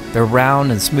place. They're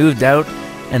round and smoothed out,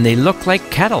 and they look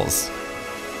like kettles.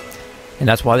 And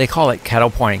that's why they call it Kettle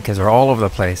Point, because they're all over the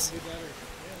place.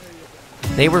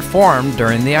 They were formed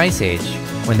during the Ice Age.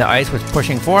 When the ice was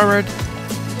pushing forward,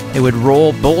 it would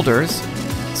roll boulders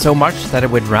so much that it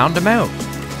would round them out,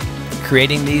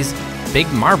 creating these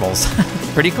big marbles.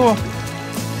 Pretty cool.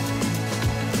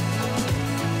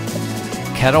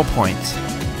 Kettle Point.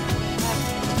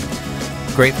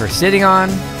 Great for sitting on,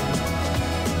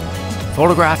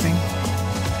 photographing.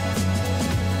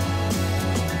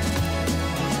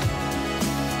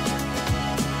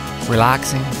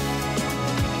 Relaxing.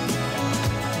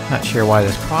 Not sure why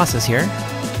this cross is here,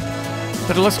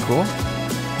 but it looks cool.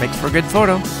 Makes for a good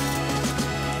photo.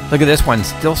 Look at this one,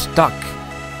 still stuck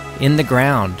in the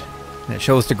ground. And it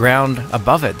shows the ground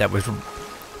above it that was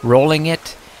rolling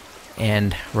it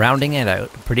and rounding it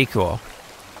out. Pretty cool.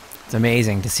 It's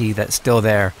amazing to see that still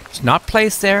there. It's not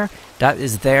placed there. That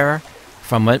is there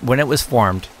from when it was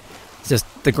formed. It's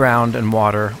just the ground and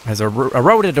water has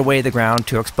eroded away the ground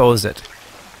to expose it.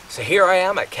 So here I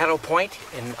am at Kettle Point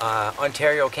in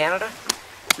Ontario, Canada.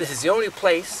 This is the only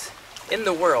place in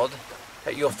the world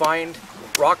that you'll find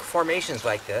rock formations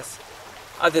like this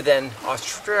other than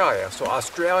Australia. So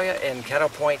Australia and Kettle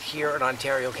Point here in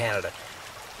Ontario, Canada.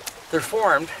 They're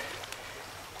formed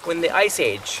when the Ice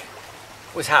Age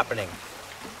was happening.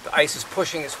 The ice is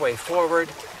pushing its way forward,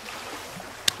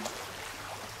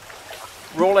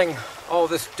 rolling all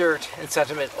this dirt and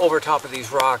sediment over top of these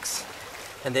rocks,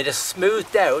 and they just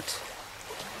smoothed out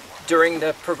during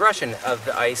the progression of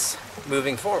the ice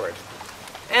moving forward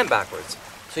and backwards.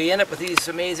 So you end up with these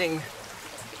amazing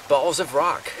balls of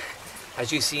rock,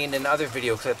 as you've seen in other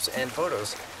video clips and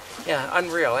photos. Yeah,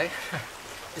 unreal, eh?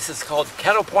 This is called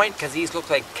Kettle Point because these look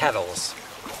like kettles.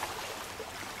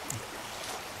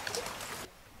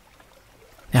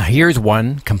 Now here's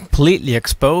one completely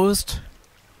exposed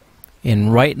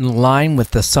and right in line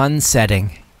with the sun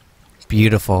setting.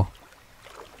 Beautiful.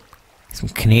 Some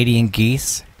Canadian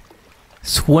geese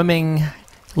swimming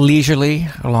leisurely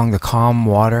along the calm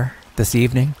water this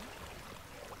evening.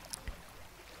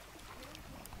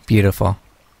 Beautiful.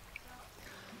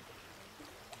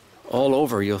 All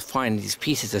over you'll find these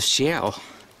pieces of shell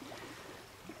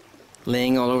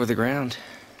laying all over the ground.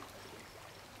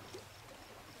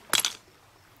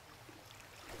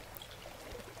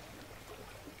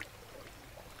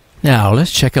 Now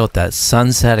let's check out that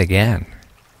sunset again.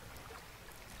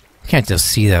 You can't just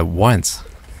see that once.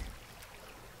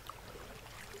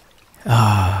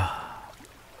 Ah,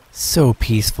 so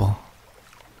peaceful.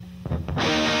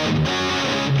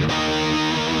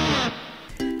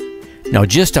 Now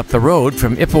just up the road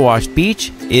from Ipperwash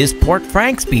Beach is Port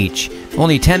Frank's Beach.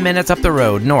 Only 10 minutes up the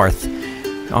road north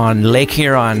on Lake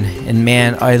Huron. And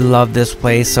man, I love this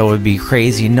place, so it would be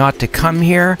crazy not to come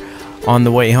here on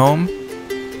the way home.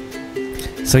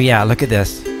 So yeah, look at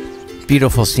this.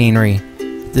 Beautiful scenery.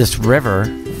 This river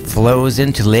flows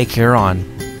into Lake Huron.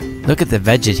 Look at the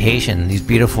vegetation, these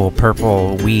beautiful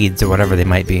purple weeds or whatever they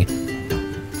might be.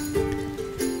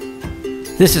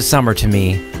 This is summer to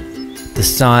me. The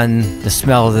sun, the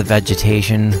smell of the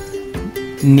vegetation,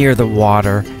 near the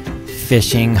water,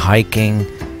 fishing, hiking,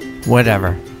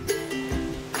 whatever.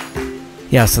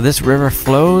 Yeah, so this river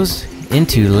flows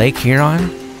into Lake Huron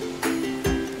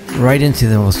right into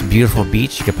the most beautiful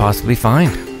beach you could possibly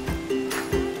find.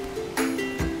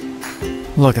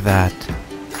 Look at that.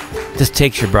 Just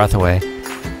takes your breath away.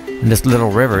 And this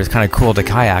little river is kind of cool to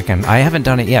kayak, and I haven't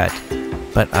done it yet,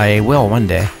 but I will one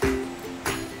day.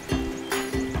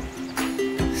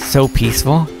 So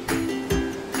peaceful.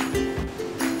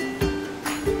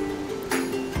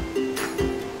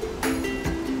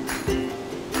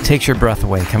 Takes your breath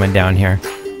away coming down here.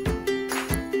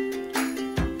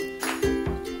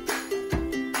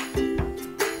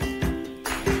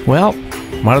 Well,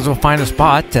 might as well find a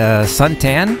spot to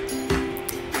suntan.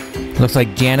 Looks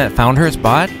like Janet found her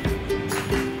spot.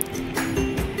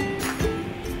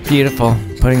 Beautiful.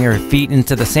 Putting her feet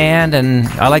into the sand, and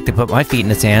I like to put my feet in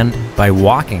the sand by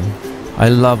walking. I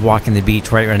love walking the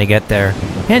beach right when I get there.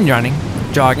 And running,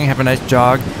 jogging, have a nice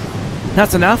jog.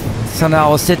 That's enough. So now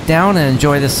I'll sit down and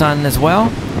enjoy the sun as well.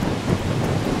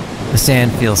 The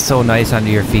sand feels so nice under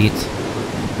your feet.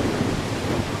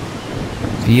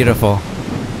 Beautiful.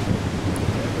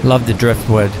 Love the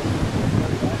driftwood.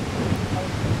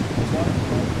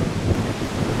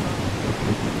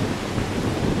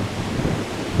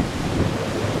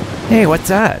 Hey, what's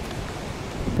that?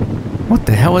 What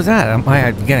the hell was that? Am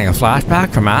I getting a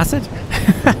flashback from acid? Is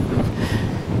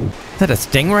that a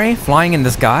stingray flying in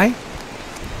the sky?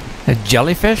 A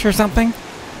jellyfish or something?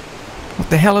 What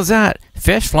the hell is that?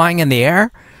 Fish flying in the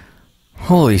air?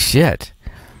 Holy shit.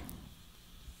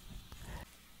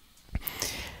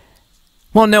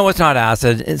 Well, no, it's not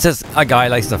acid. It's just a guy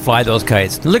likes to fly those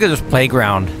kites. Look at this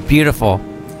playground. Beautiful.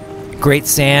 Great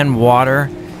sand, water,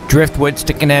 driftwood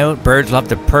sticking out. Birds love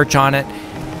to perch on it.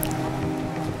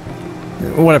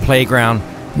 What a playground.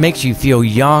 Makes you feel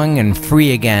young and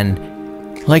free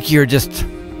again. Like you're just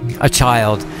a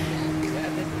child.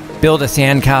 Build a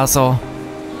sandcastle.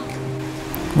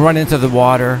 Run into the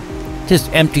water.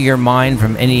 Just empty your mind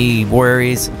from any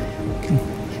worries.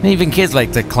 And even kids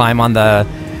like to climb on the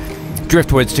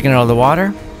driftwood sticking out of the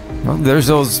water. Well, there's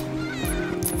those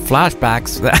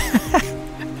flashbacks.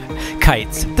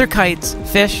 Kites. They're kites.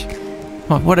 Fish.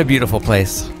 Oh, what a beautiful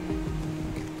place.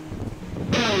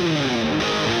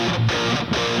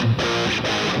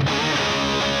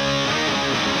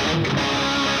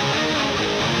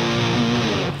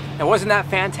 Now, wasn't that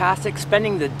fantastic?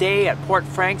 Spending the day at Port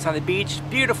Franks on the beach.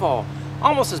 Beautiful.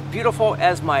 Almost as beautiful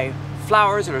as my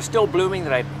flowers that are still blooming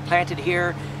that I planted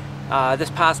here this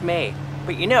past May.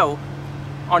 But you know,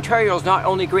 Ontario is not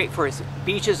only great for its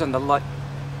beaches and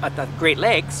at the Great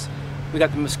Lakes. We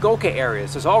got the Muskoka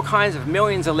areas. There's all kinds of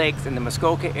millions of lakes in the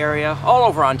Muskoka area, all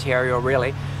over Ontario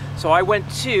really. So I went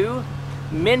to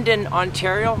Minden,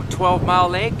 Ontario, 12-mile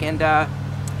lake, and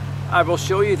I will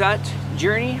show you that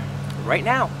journey right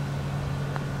now.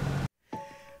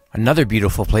 Another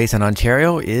beautiful place in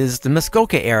Ontario is the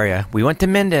Muskoka area. We went to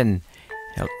Minden,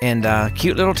 and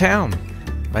cute little town.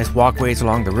 Nice walkways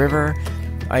along the river,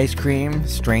 ice cream,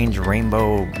 strange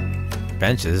rainbow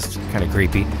benches, kind of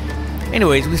creepy.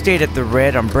 Anyways, we stayed at the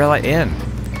Red Umbrella Inn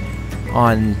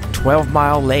on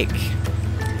 12-mile lake.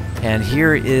 And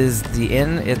here is the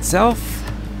inn itself.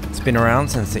 It's been around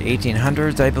since the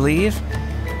 1800s, I believe.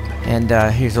 And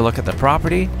here's a look at the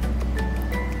property.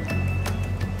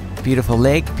 Beautiful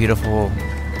lake, beautiful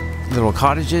little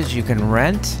cottages you can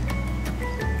rent.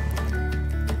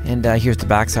 And here's the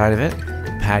back side of it.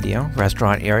 Patio,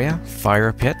 restaurant area,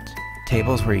 fire pit,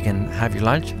 tables where you can have your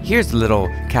lunch. Here's the little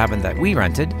cabin that we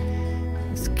rented.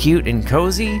 It's cute and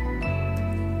cozy.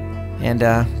 And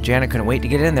Janet couldn't wait to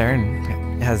get in there,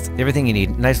 and has everything you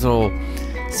need. Nice little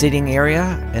sitting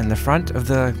area in the front of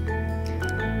the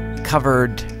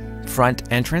covered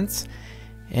front entrance.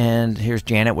 And here's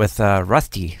Janet with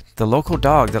Rusty, the local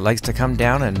dog that likes to come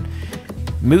down and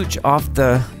mooch off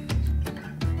the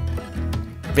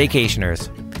vacationers.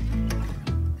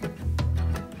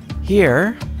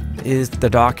 Here is the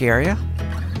dock area.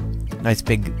 Nice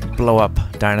big blow-up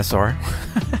dinosaur.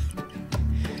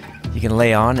 You can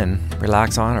lay on and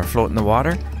relax on or float in the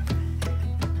water.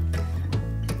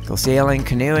 Go sailing,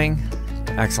 canoeing.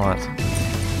 Excellent.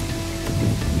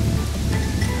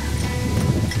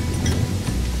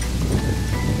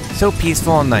 So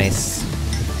peaceful and nice.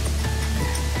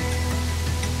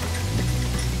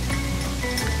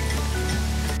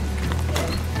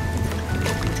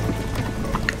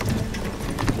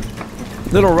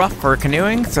 Little rough for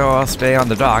canoeing, so I'll stay on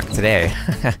the dock today.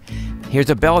 Here's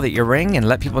a bell that you ring and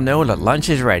let people know that lunch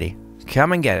is ready.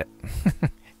 Come and get it.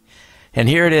 And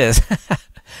here it is.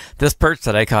 This perch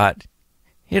that I caught.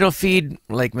 It'll feed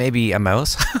like maybe a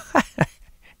mouse.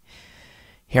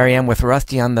 Here I am with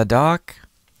Rusty on the dock.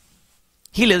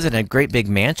 He lives in a great big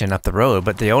mansion up the road,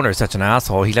 but the owner is such an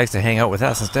asshole, he likes to hang out with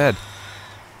us instead.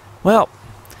 Well,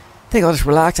 think I'll just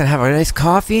relax and have a nice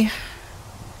coffee.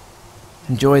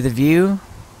 Enjoy the view.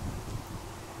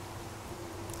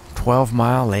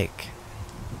 12-mile lake.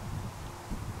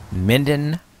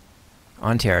 Minden,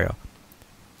 Ontario.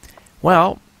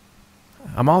 Well,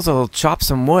 I'm also chopped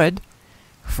some wood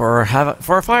for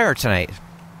a fire tonight.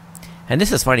 And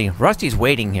this is funny. Rusty's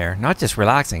waiting here, not just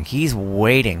relaxing. He's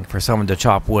waiting for someone to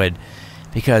chop wood,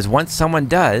 because once someone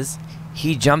does,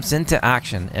 he jumps into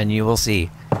action, and you will see.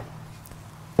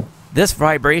 This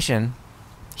vibration,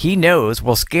 he knows,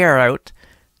 will scare out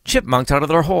chipmunks out of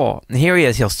their hole. And here he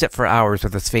is. He'll sit for hours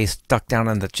with his face stuck down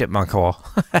in the chipmunk hole.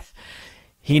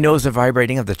 He knows the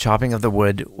vibrating of the chopping of the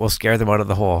wood will scare them out of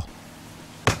the hole.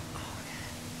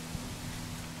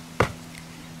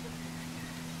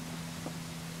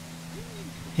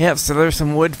 Yep, so there's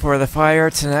some wood for the fire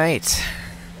tonight.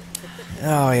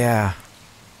 Oh yeah.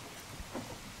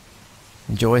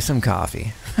 Enjoy some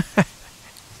coffee.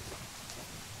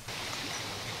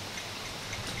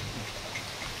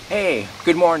 Hey,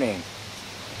 good morning.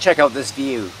 Check out this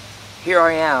view. Here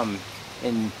I am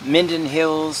in Minden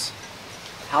Hills,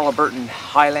 Haliburton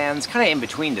Highlands, kind of in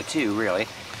between the two really.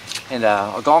 And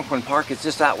Algonquin Park is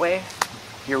just that way.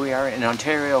 Here we are in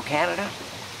Ontario, Canada.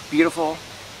 Beautiful.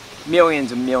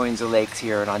 Millions and millions of lakes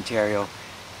here in Ontario.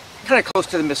 Kind of close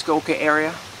to the Muskoka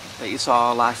area that you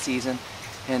saw last season.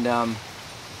 And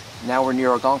now we're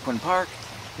near Algonquin Park.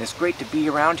 And it's great to be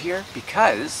around here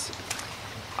because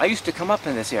I used to come up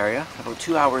in this area about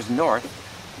 2 hours north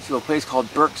to a place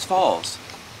called Burke's Falls.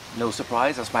 No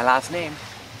surprise, that's my last name.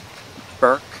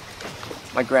 Burke.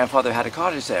 My grandfather had a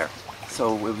cottage there.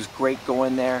 So it was great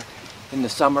going there in the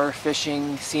summer,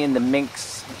 fishing, seeing the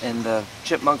minks and the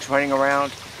chipmunks running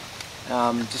around.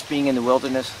 Just being in the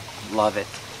wilderness, love it.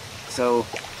 So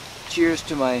cheers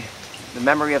to the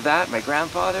memory of that, my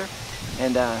grandfather,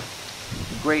 and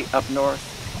great up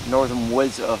north, northern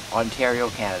woods of Ontario,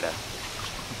 Canada.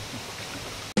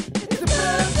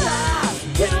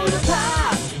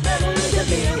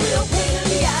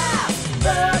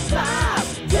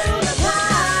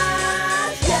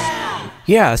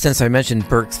 Yeah, since I mentioned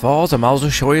Burke's Falls, I'm also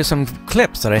show you some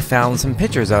clips that I found, some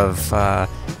pictures of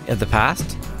in the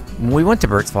past. When we went to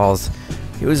Burke's Falls,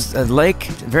 it was a lake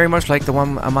very much like the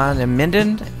one I'm on in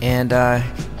Minden, and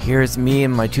here's me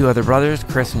and my two other brothers,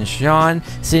 Chris and Sean,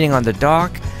 sitting on the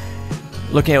dock,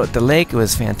 looking out at the lake. It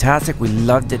was fantastic. We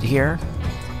loved it here.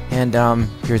 And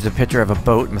here's a picture of a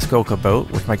boat, Muskoka boat,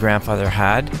 which my grandfather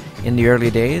had in the early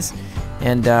days,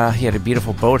 and he had a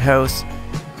beautiful boathouse.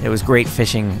 It was great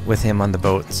fishing with him on the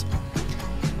boats.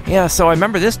 Yeah, so I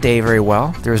remember this day very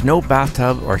well. There was no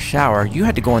bathtub or shower. You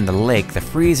had to go in the lake, the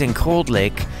freezing cold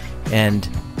lake, and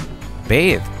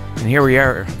bathe. And here we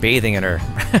are bathing in our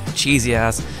cheesy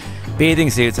ass bathing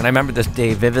suits. And I remember this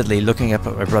day vividly, looking up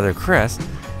at my brother Chris,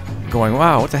 going,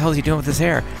 wow, what the hell is he doing with his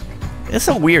hair? It's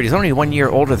so weird. He's only 1 year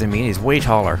older than me and he's way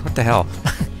taller. What the hell?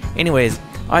 Anyways,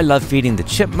 I love feeding the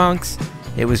chipmunks.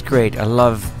 It was great. I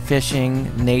love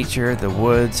fishing, nature, the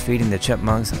woods, feeding the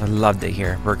chipmunks. I loved it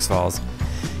here, Burke's Falls.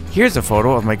 Here's a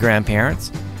photo of my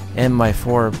grandparents and my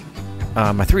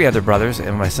three other brothers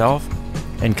and myself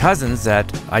and cousins that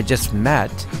I just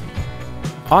met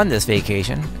on this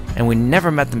vacation, and we never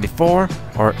met them before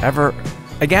or ever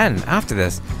again after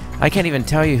this. I can't even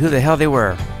tell you who the hell they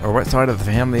were or what side of the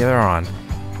family they're on.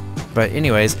 But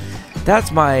anyways,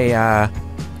 that's my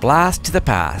blast to the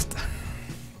past.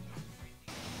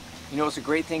 You know what's a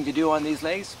great thing to do on these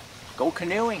lakes? Go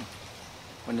canoeing.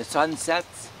 When the sun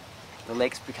sets, the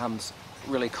lake becomes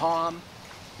really calm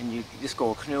and you just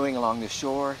go canoeing along the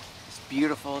shore. It's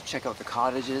beautiful. Check out the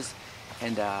cottages,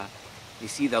 and you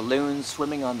see the loons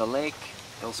swimming on the lake.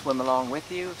 They'll swim along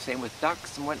with you. Same with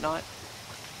ducks and whatnot.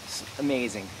 It's an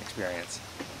amazing experience.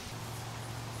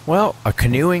 Well, a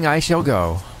canoeing I shall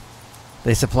go.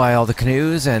 They supply all the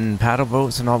canoes and paddle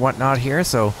boats and all whatnot here,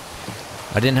 so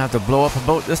I didn't have to blow up a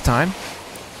boat this time.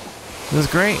 It was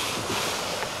great.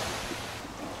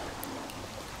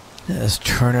 Just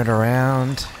turn it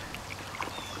around.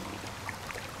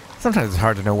 Sometimes it's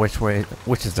hard to know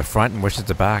which is the front and which is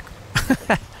the back.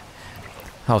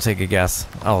 I'll take a guess.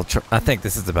 I think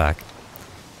this is the back.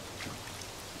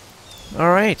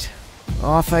 Alright,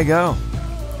 off I go.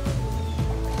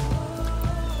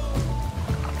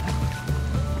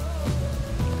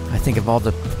 I think of all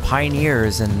the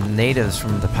pioneers and natives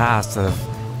from the past that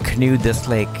have canoed this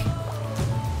lake.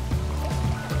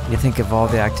 You think of all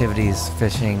the activities,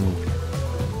 fishing,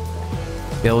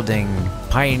 building,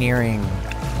 pioneering,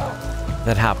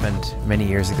 that happened many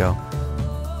years ago.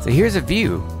 So here's a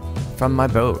view from my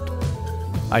boat.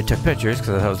 I took pictures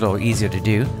because I thought it was a little easier to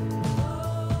do.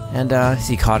 And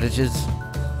see cottages.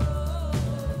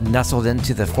 nestled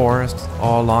into the forest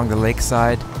all along the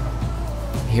lakeside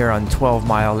here on 12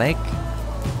 Mile Lake.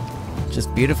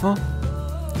 Just beautiful.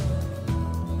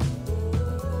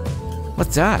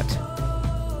 What's that?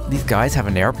 These guys have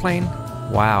an airplane?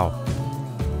 Wow.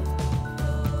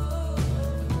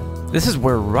 This is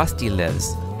where Rusty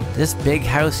lives. This big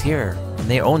house here. And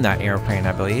they own that airplane,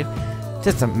 I believe.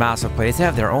 Just a massive place. They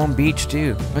have their own beach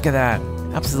too. Look at that.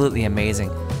 Absolutely amazing.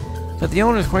 But the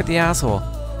owner's quite the asshole.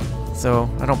 So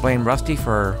I don't blame Rusty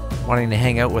for wanting to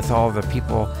hang out with all the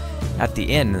people at the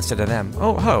inn instead of them.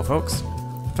 Oh, hello folks.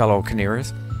 Fellow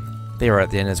canoers. They were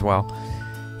at the inn as well.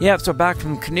 Yeah, so back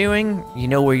from canoeing, you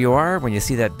know where you are when you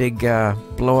see that big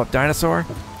blow-up dinosaur.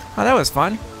 Oh, that was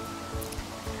fun.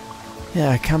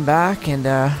 Yeah, come back and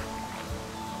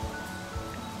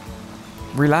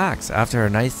relax after a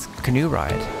nice canoe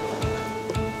ride.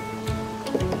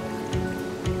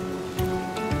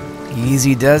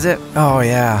 Easy does it. Oh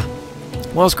yeah.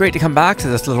 Well, it's great to come back to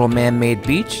this little man-made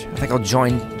beach. I think I'll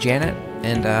join Janet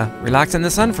and relax in the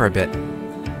sun for a bit.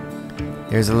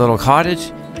 There's a little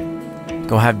cottage.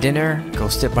 Go have dinner, go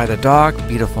sit by the dock.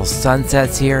 Beautiful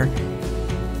sunsets here.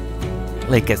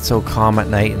 Lake gets so calm at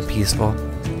night and peaceful.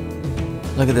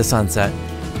 Look at the sunset.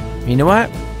 You know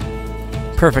what?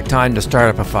 Perfect time to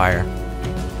start up a fire.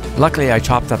 Luckily I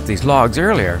chopped up these logs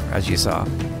earlier, as you saw.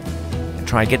 And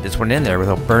try and get this one in there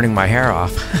without burning my hair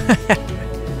off.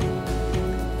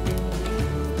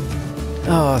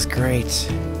 Oh, it's great.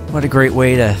 What a great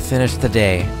way to finish the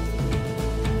day.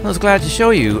 I was glad to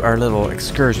show you our little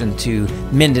excursion to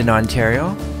Minden,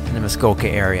 Ontario, in the Muskoka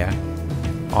area.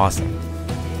 Awesome.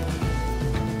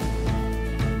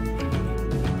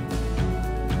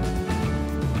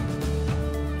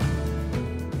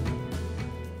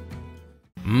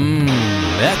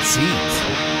 Let's eat.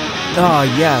 Oh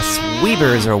yes,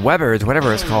 Weber's or Weber's,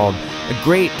 whatever it's called. A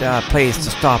great place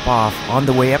to stop off on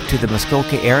the way up to the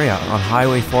Muskoka area on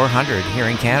Highway 400 here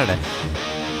in Canada.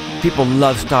 People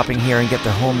love stopping here and get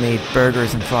their homemade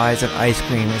burgers and fries and ice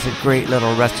cream. It's a great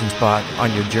little resting spot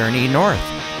on your journey north.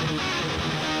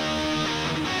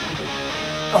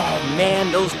 Oh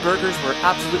man, those burgers were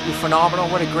absolutely phenomenal.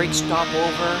 What a great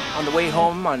stopover on the way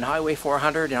home on Highway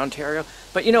 400 in Ontario.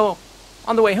 But you know,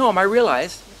 on the way home I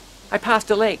realized I passed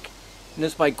a lake. And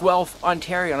it's by Guelph,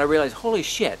 Ontario, and I realized, holy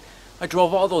shit, I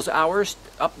drove all those hours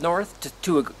up north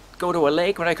to go to a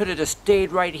lake when I could have just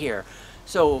stayed right here.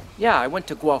 So yeah, I went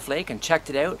to Guelph Lake and checked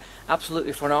it out.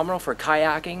 Absolutely phenomenal for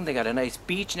kayaking. They got a nice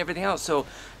beach and everything else. So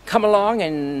come along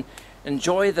and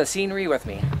enjoy the scenery with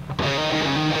me.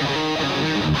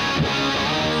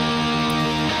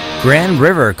 Grand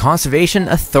River Conservation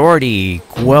Authority,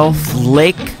 Guelph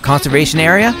Lake Conservation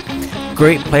Area.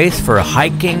 Great place for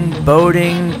hiking,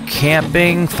 boating,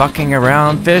 camping, fucking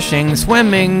around, fishing,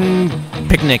 swimming,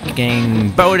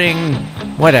 picnicking, boating,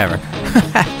 whatever.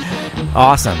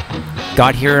 Awesome.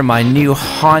 Got here in my new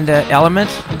Honda Element.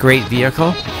 Great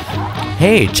vehicle.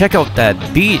 Hey, check out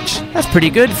that beach. That's pretty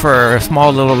good for a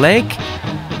small little lake.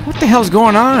 What the hell's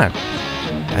going on?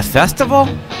 A festival?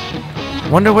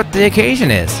 Wonder what the occasion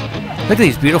is. Look at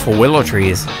these beautiful willow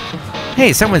trees.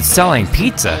 Hey, someone's selling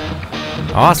pizza.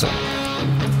 Awesome.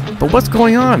 But what's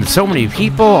going on? So many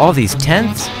people, all these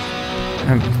tents.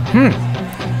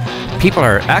 People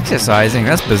are exercising.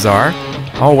 That's bizarre.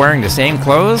 All wearing the same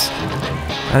clothes.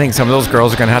 I think some of those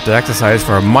girls are going to have to exercise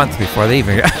for a month before they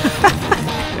even...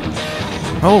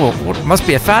 Oh, it must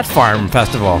be a fat farm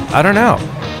festival. I don't know.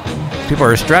 People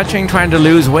are stretching, trying to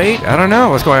lose weight. I don't know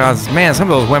what's going on. Man,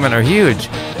 some of those women are huge.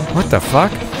 What the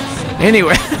fuck?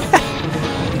 Anyway.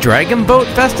 Dragon Boat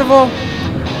Festival?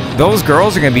 Those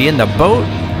girls are going to be in the boat?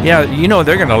 Yeah, you know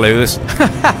they're going to lose.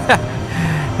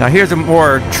 Now here's a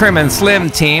more trim and slim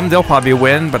team. They'll probably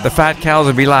win, but the fat cows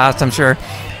will be last, I'm sure.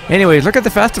 Anyways, look at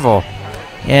the festival.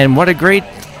 And what a great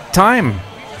time.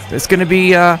 It's going to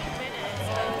be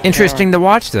interesting to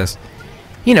watch this.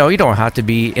 You know, you don't have to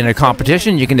be in a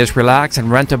competition. You can just relax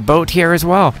and rent a boat here as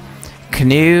well.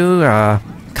 Canoe,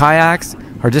 kayaks,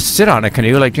 or just sit on a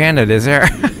canoe like Janet is there.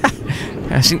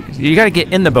 You got to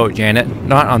get in the boat, Janet,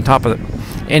 not on top of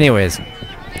it. Anyways.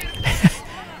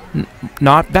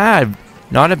 Not bad.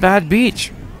 Not a bad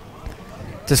beach.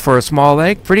 Just for a small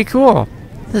lake, pretty cool.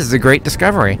 This is a great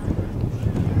discovery.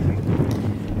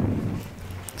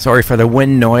 Sorry for the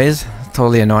wind noise.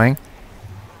 Totally annoying.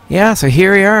 Yeah, so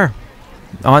here we are.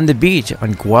 On the beach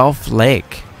on Guelph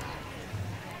Lake.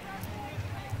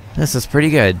 This is pretty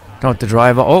good. Don't have to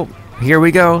drive. Oh, here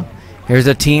we go. Here's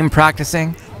a team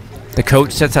practicing. The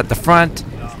coach sits at the front,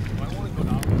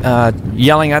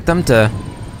 yelling at them to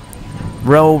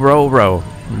row, row, row.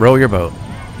 Row your boat.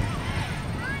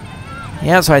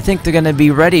 Yeah, so I think they're going to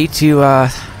be ready to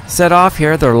set off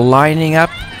here. They're lining up.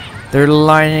 They're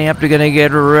lining up. They're going to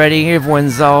get ready.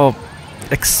 Everyone's all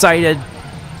excited.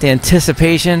 The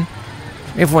anticipation.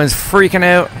 Everyone's freaking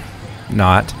out.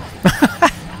 Not.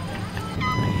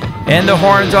 And the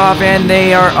horn's off, and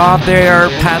they are off. They are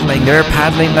paddling. They're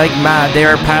paddling like mad. They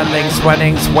are paddling,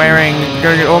 sweating, swearing.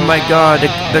 Oh my God,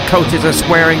 the coaches are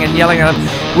swearing and yelling at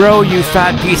them. Row, you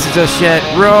fat pieces of shit.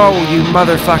 Row, you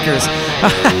motherfuckers.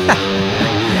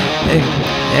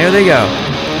 There they go.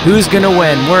 Who's going to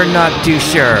win? We're not too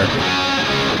sure.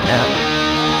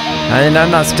 Yeah. And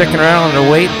I'm not sticking around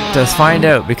to wait to find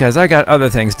out because I got other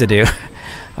things to do.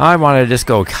 I want to just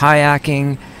go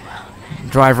kayaking,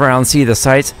 drive around, see the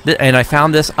sights, and I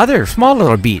found this other small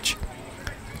little beach.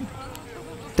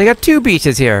 They got 2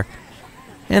 beaches here,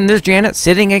 and there's Janet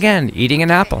sitting again, eating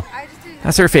an apple.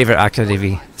 That's her favorite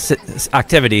activity,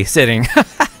 sitting.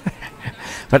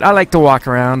 But I like to walk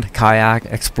around, kayak,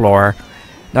 explore.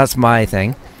 That's my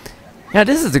thing. Yeah,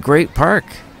 this is a great park.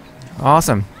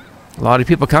 Awesome. A lot of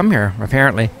people come here,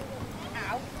 apparently.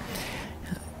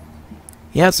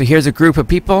 Yeah, so here's a group of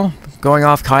people going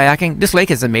off kayaking. This lake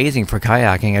is amazing for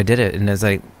kayaking. I did it, and it's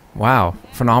like, wow,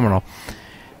 phenomenal.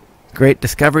 Great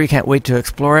discovery. Can't wait to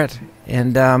explore it.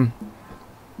 And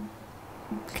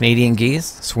Canadian geese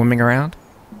swimming around.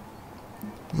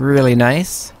 Really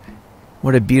nice.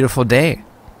 What a beautiful day.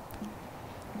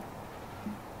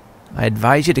 I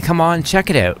advise you to come on and check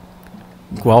it out.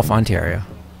 Guelph, Ontario.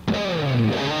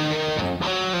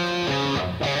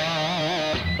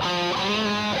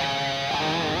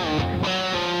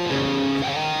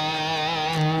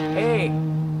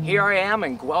 Here I am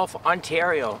in Guelph,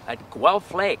 Ontario at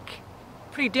Guelph Lake.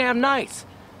 Pretty damn nice.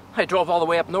 I drove all the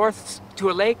way up north to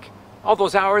a lake. All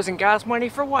those hours and gas money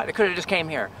for what? I could have just came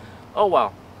here. Oh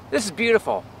well. This is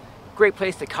beautiful. Great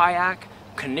place to kayak,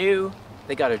 canoe.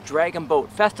 They got a dragon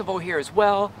boat festival here as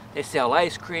well. They sell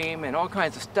ice cream and all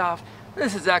kinds of stuff.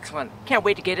 This is excellent. Can't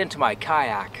wait to get into my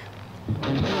kayak.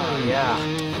 Oh yeah.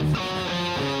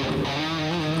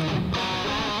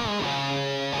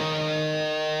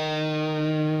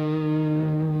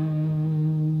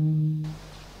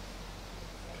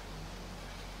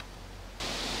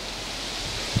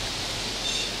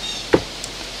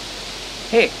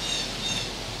 Hey,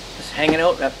 just hanging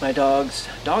out at my dog's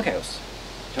doghouse.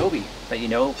 Toby, that you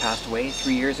know, passed away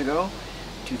 3 years ago,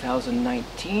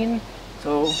 2019.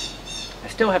 So I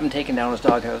still haven't taken down his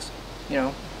doghouse. You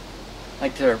know,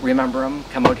 like to remember him,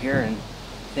 come out here and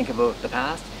think about the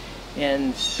past.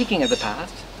 And speaking of the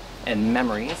past and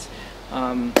memories,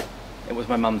 it was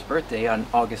my mom's birthday on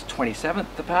August 27th,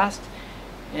 the past.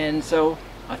 And so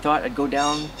I thought I'd go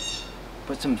down,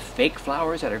 put some fake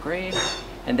flowers at her grave,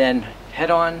 and then head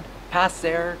on past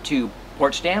there to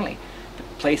Port Stanley, the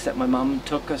place that my mom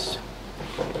took us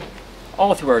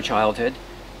all through our childhood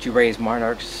to raise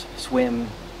monarchs, swim,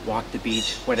 walk the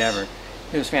beach, whatever.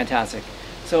 It was fantastic.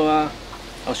 So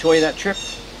I'll show you that trip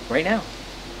right now.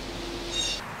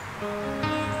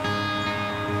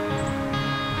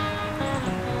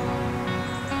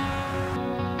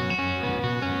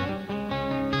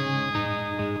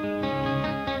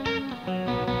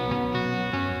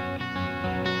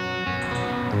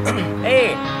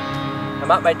 Hey,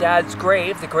 I'm at my dad's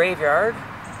grave, the graveyard,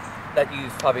 that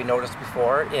you've probably noticed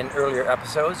before in earlier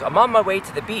episodes. I'm on my way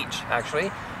to the beach,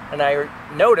 actually, and I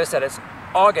noticed that it's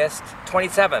August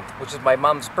 27th, which is my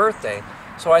mom's birthday.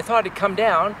 So I thought I'd come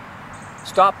down,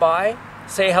 stop by,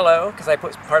 say hello, because I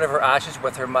put part of her ashes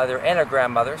with her mother and her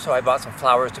grandmother, so I bought some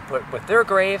flowers to put with their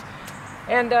grave,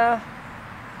 and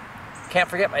can't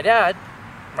forget my dad,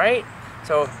 right?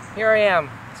 So here I am.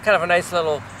 It's kind of a nice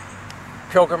little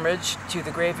pilgrimage to the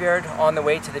graveyard on the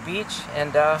way to the beach,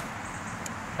 and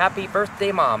happy birthday,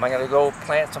 Mom. I'm gonna go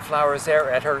plant some flowers there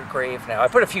at her grave now. I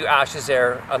put a few ashes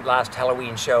there on last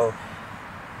Halloween show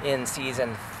in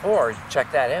season 4. Check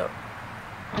that out.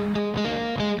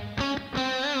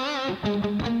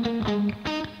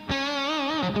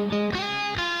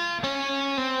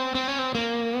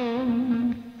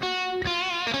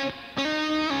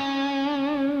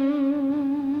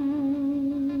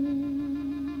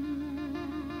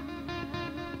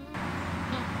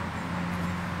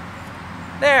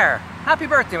 There, happy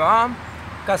birthday, Mom.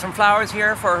 Got some flowers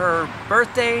here for her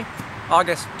birthday,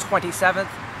 August 27th.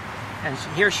 And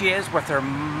here she is with her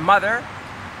mother.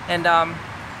 And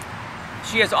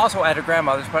she is also at her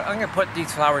grandmother's, but I'm gonna put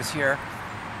these flowers here.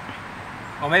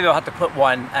 Well, maybe I'll have to put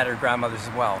one at her grandmother's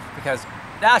as well, because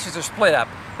the ashes are split up.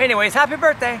 Anyways, happy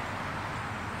birthday.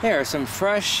 Here are some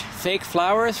fresh fake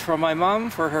flowers from my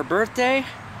mom for her birthday.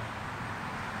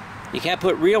 You can't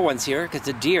put real ones here because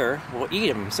the deer will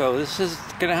eat them, so this is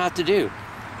gonna have to do.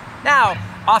 Now,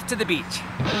 off to the beach.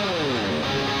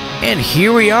 And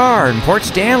here we are in Port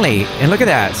Stanley. And look at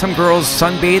that. Some girl's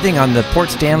sunbathing on the Port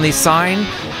Stanley sign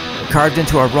carved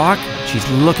into a rock. She's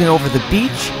looking over the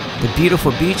beach, the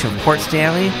beautiful beach of Port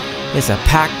Stanley. It's a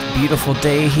packed, beautiful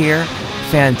day here.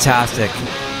 Fantastic.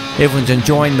 Everyone's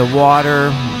enjoying the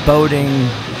water, boating,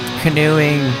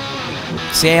 canoeing,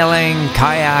 sailing,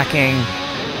 kayaking.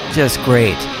 Just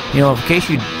great. You know, in case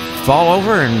you fall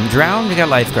over and drown, you got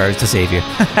lifeguards to save you.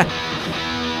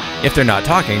 If they're not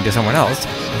talking to someone else,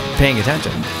 paying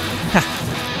attention.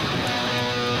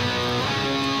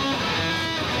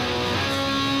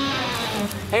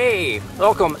 Hey,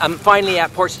 welcome. I'm finally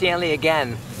at Port Stanley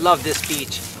again. Love this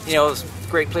beach. You know, it's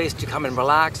a great place to come and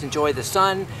relax, enjoy the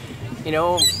sun. You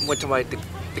know, went to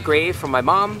the grave from my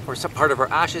mom, where some part of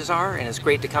her ashes are, and it's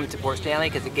great to come to Port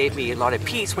Stanley because it gave me a lot of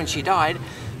peace when she died.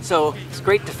 So it's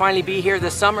great to finally be here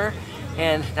this summer,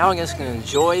 and now I'm just going to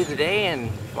enjoy the day and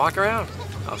walk around.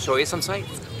 I'll show you some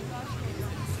sights.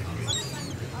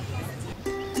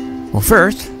 Well,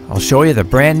 first, I'll show you the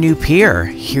brand new pier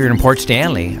here in Port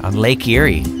Stanley on Lake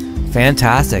Erie.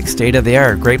 Fantastic, state of the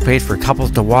art, great place for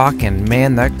couples to walk, and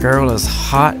man, that girl is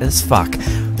hot as fuck.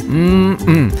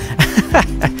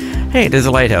 Hey, there's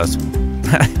a lighthouse.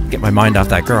 Get my mind off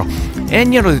that girl.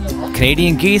 And you know,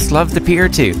 Canadian geese love the pier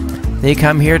too. They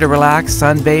come here to relax,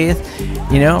 sunbathe,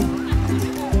 you know.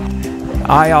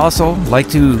 I also like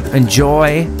to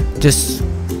enjoy just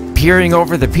peering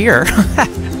over the pier.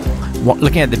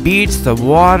 Looking at the beach, the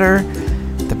water,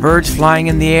 the birds flying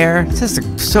in the air. It's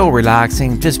just so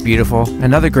relaxing, just beautiful.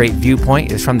 Another great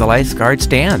viewpoint is from the lifeguard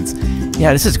stands.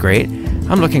 Yeah, this is great.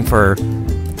 I'm looking for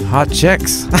hot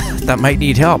chicks that might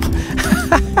need help.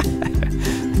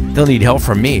 They'll need help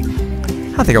from me.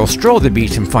 I think I'll stroll the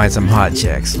beach and find some hot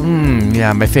chicks.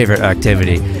 Yeah, my favorite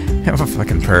activity. I'm a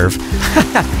fucking perv.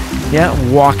 Yeah,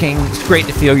 walking. It's great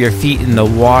to feel your feet in the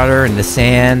water and the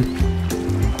sand.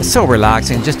 It's so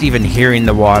relaxing, just even hearing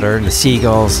the water and the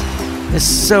seagulls. It's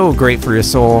so great for your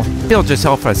soul. Build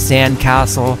yourself a sand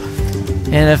castle.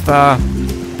 And if,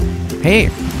 hey,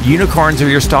 unicorns are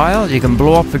your style, you can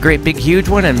blow up a great big huge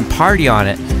one and party on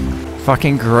it.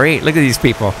 Fucking great. Look at these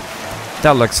people.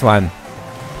 That looks fun.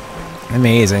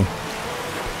 Amazing.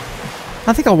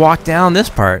 I think I'll walk down this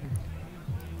part.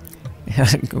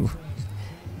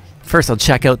 First I'll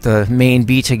check out the main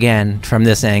beach again from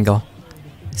this angle.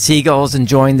 Seagulls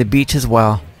enjoying the beach as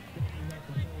well.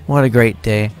 What a great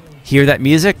day. Hear that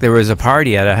music? There was a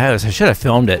party at a house. I should have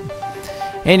filmed it.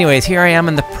 Anyways, here I am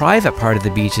in the private part of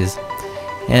the beaches.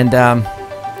 And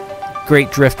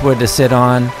great driftwood to sit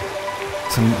on.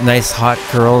 Some nice hot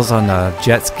girls on a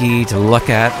jet ski to look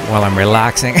at while I'm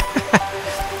relaxing.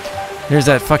 There's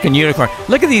that fucking unicorn.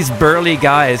 Look at these burly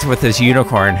guys with this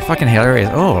unicorn. Fucking hilarious.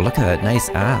 Oh, look at that nice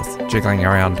ass jiggling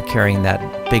around carrying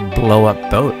that big blow-up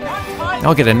boat.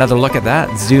 I'll get another look at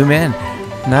that. Zoom in.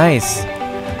 Nice.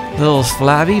 A little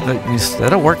flabby, but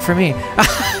that'll work for me.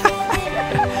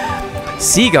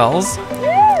 Seagulls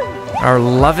are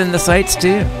loving the sights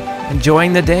too.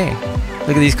 Enjoying the day.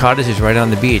 Look at these cottages right on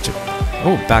the beach.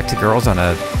 Oh, back to girls on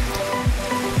a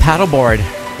paddleboard.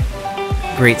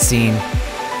 Great scene.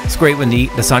 It's great when the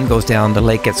sun goes down, the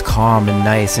lake gets calm and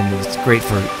nice, and it's great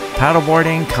for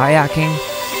paddleboarding, kayaking,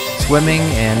 swimming,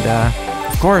 and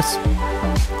of course,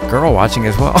 girl watching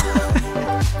as well.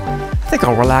 I think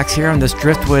I'll relax here on this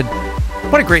driftwood.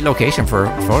 What a great location for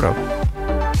a photo.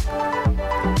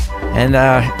 And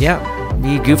yeah,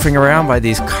 me goofing around by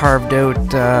these carved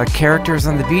out characters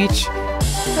on the beach.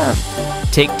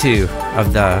 Take 2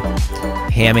 of the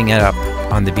hamming it up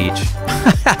on the beach.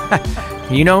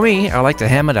 You know me, I like to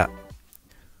ham it up.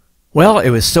 Well,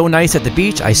 it was so nice at the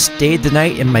beach. I stayed the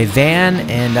night in my van,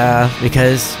 and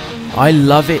because I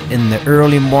love it in the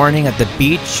early morning at the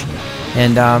beach.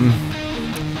 And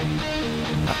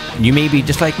you may be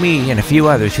just like me and a few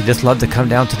others who just love to come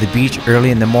down to the beach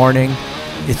early in the morning.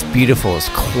 It's beautiful, it's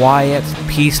quiet,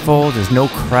 peaceful, there's no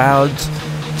crowds.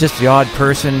 Just the odd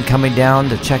person coming down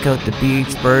to check out the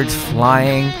beach, birds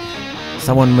flying,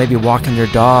 someone maybe walking their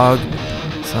dog,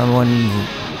 someone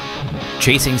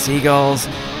chasing seagulls.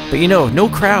 But you know, no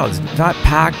crowds, not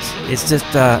packed. It's just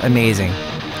amazing.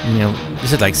 You know,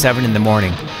 this is like 7 in the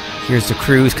morning. Here's the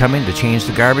crews coming to change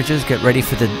the garbages, get ready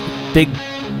for the big,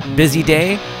 busy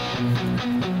day.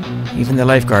 Even the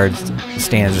lifeguards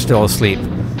stands are still asleep.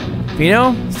 But you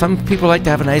know, some people like to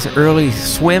have a nice early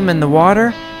swim in the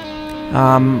water.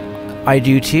 I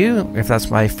do too, if that's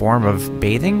my form of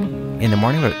bathing in the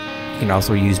morning. But you can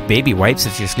also use baby wipes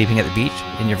if you're sleeping at the beach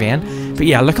in your van. But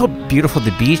yeah, look how beautiful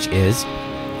the beach is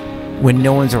when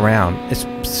no one's around. It's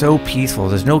so peaceful.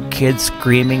 There's no kids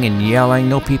screaming and yelling,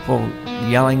 no people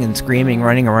yelling and screaming,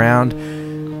 running around.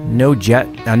 No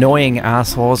annoying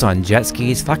assholes on jet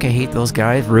skis. Fuck, I hate those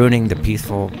guys ruining the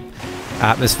peaceful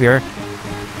atmosphere.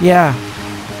 Yeah,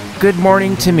 good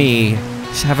morning to me.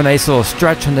 Just have a nice little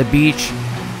stretch on the beach.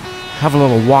 Have a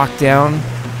little walk down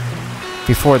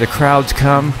before the crowds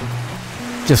come.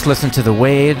 Just listen to the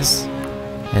waves,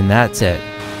 and that's it.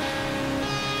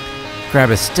 Grab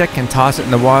a stick and toss it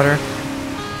in the water.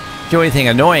 The only thing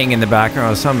annoying in the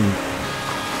background is some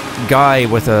guy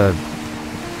with a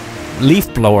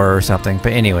leaf blower or something.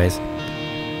 But anyways,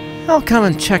 I'll come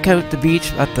and check out the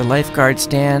beach at the lifeguard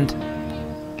stand.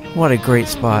 What a great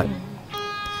spot.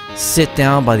 Sit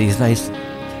down by these nice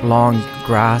long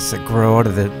grass that grow out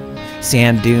of the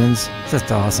sand dunes.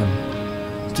 Just awesome.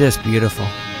 Just beautiful.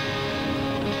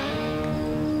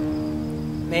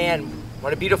 Man,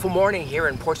 what a beautiful morning here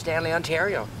in Port Stanley,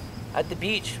 Ontario. At the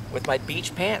beach with my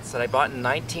beach pants that I bought in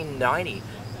 1990.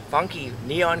 Funky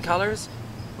neon colors.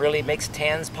 Really makes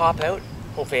tans pop out.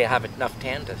 Hopefully I have enough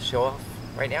tan to show off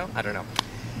right now. I don't know.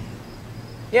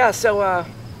 Yeah, so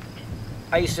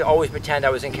I used to always pretend I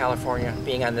was in California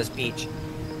being on this beach.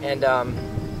 And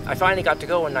I finally got to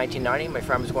go in 1990. My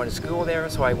friend was going to school there,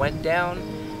 so I went down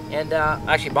and I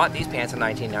actually bought these pants in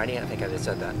 1990. I think I just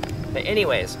said that. But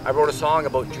anyways, I wrote a song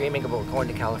about dreaming about going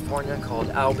to California called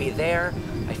I'll Be There.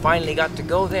 I finally got to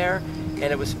go there, and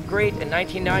it was great in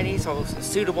 1990, so it was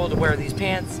suitable to wear these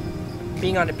pants,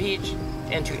 being on the beach,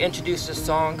 and to introduce this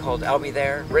song called I'll Be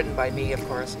There, written by me, of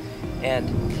course. And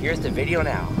here's the video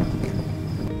now.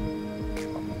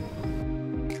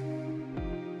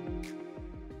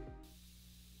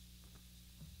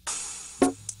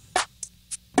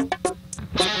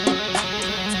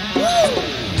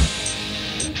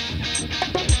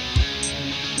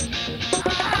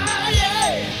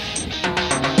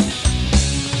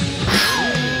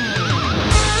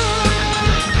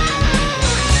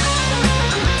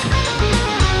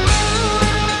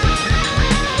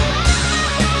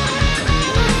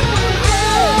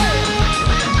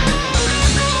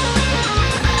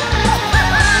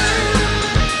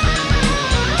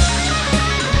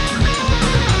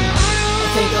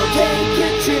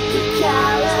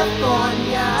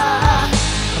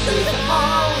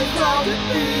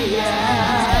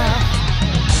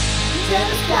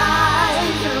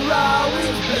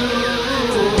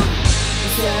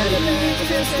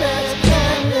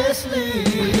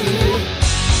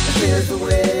 Here's the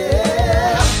way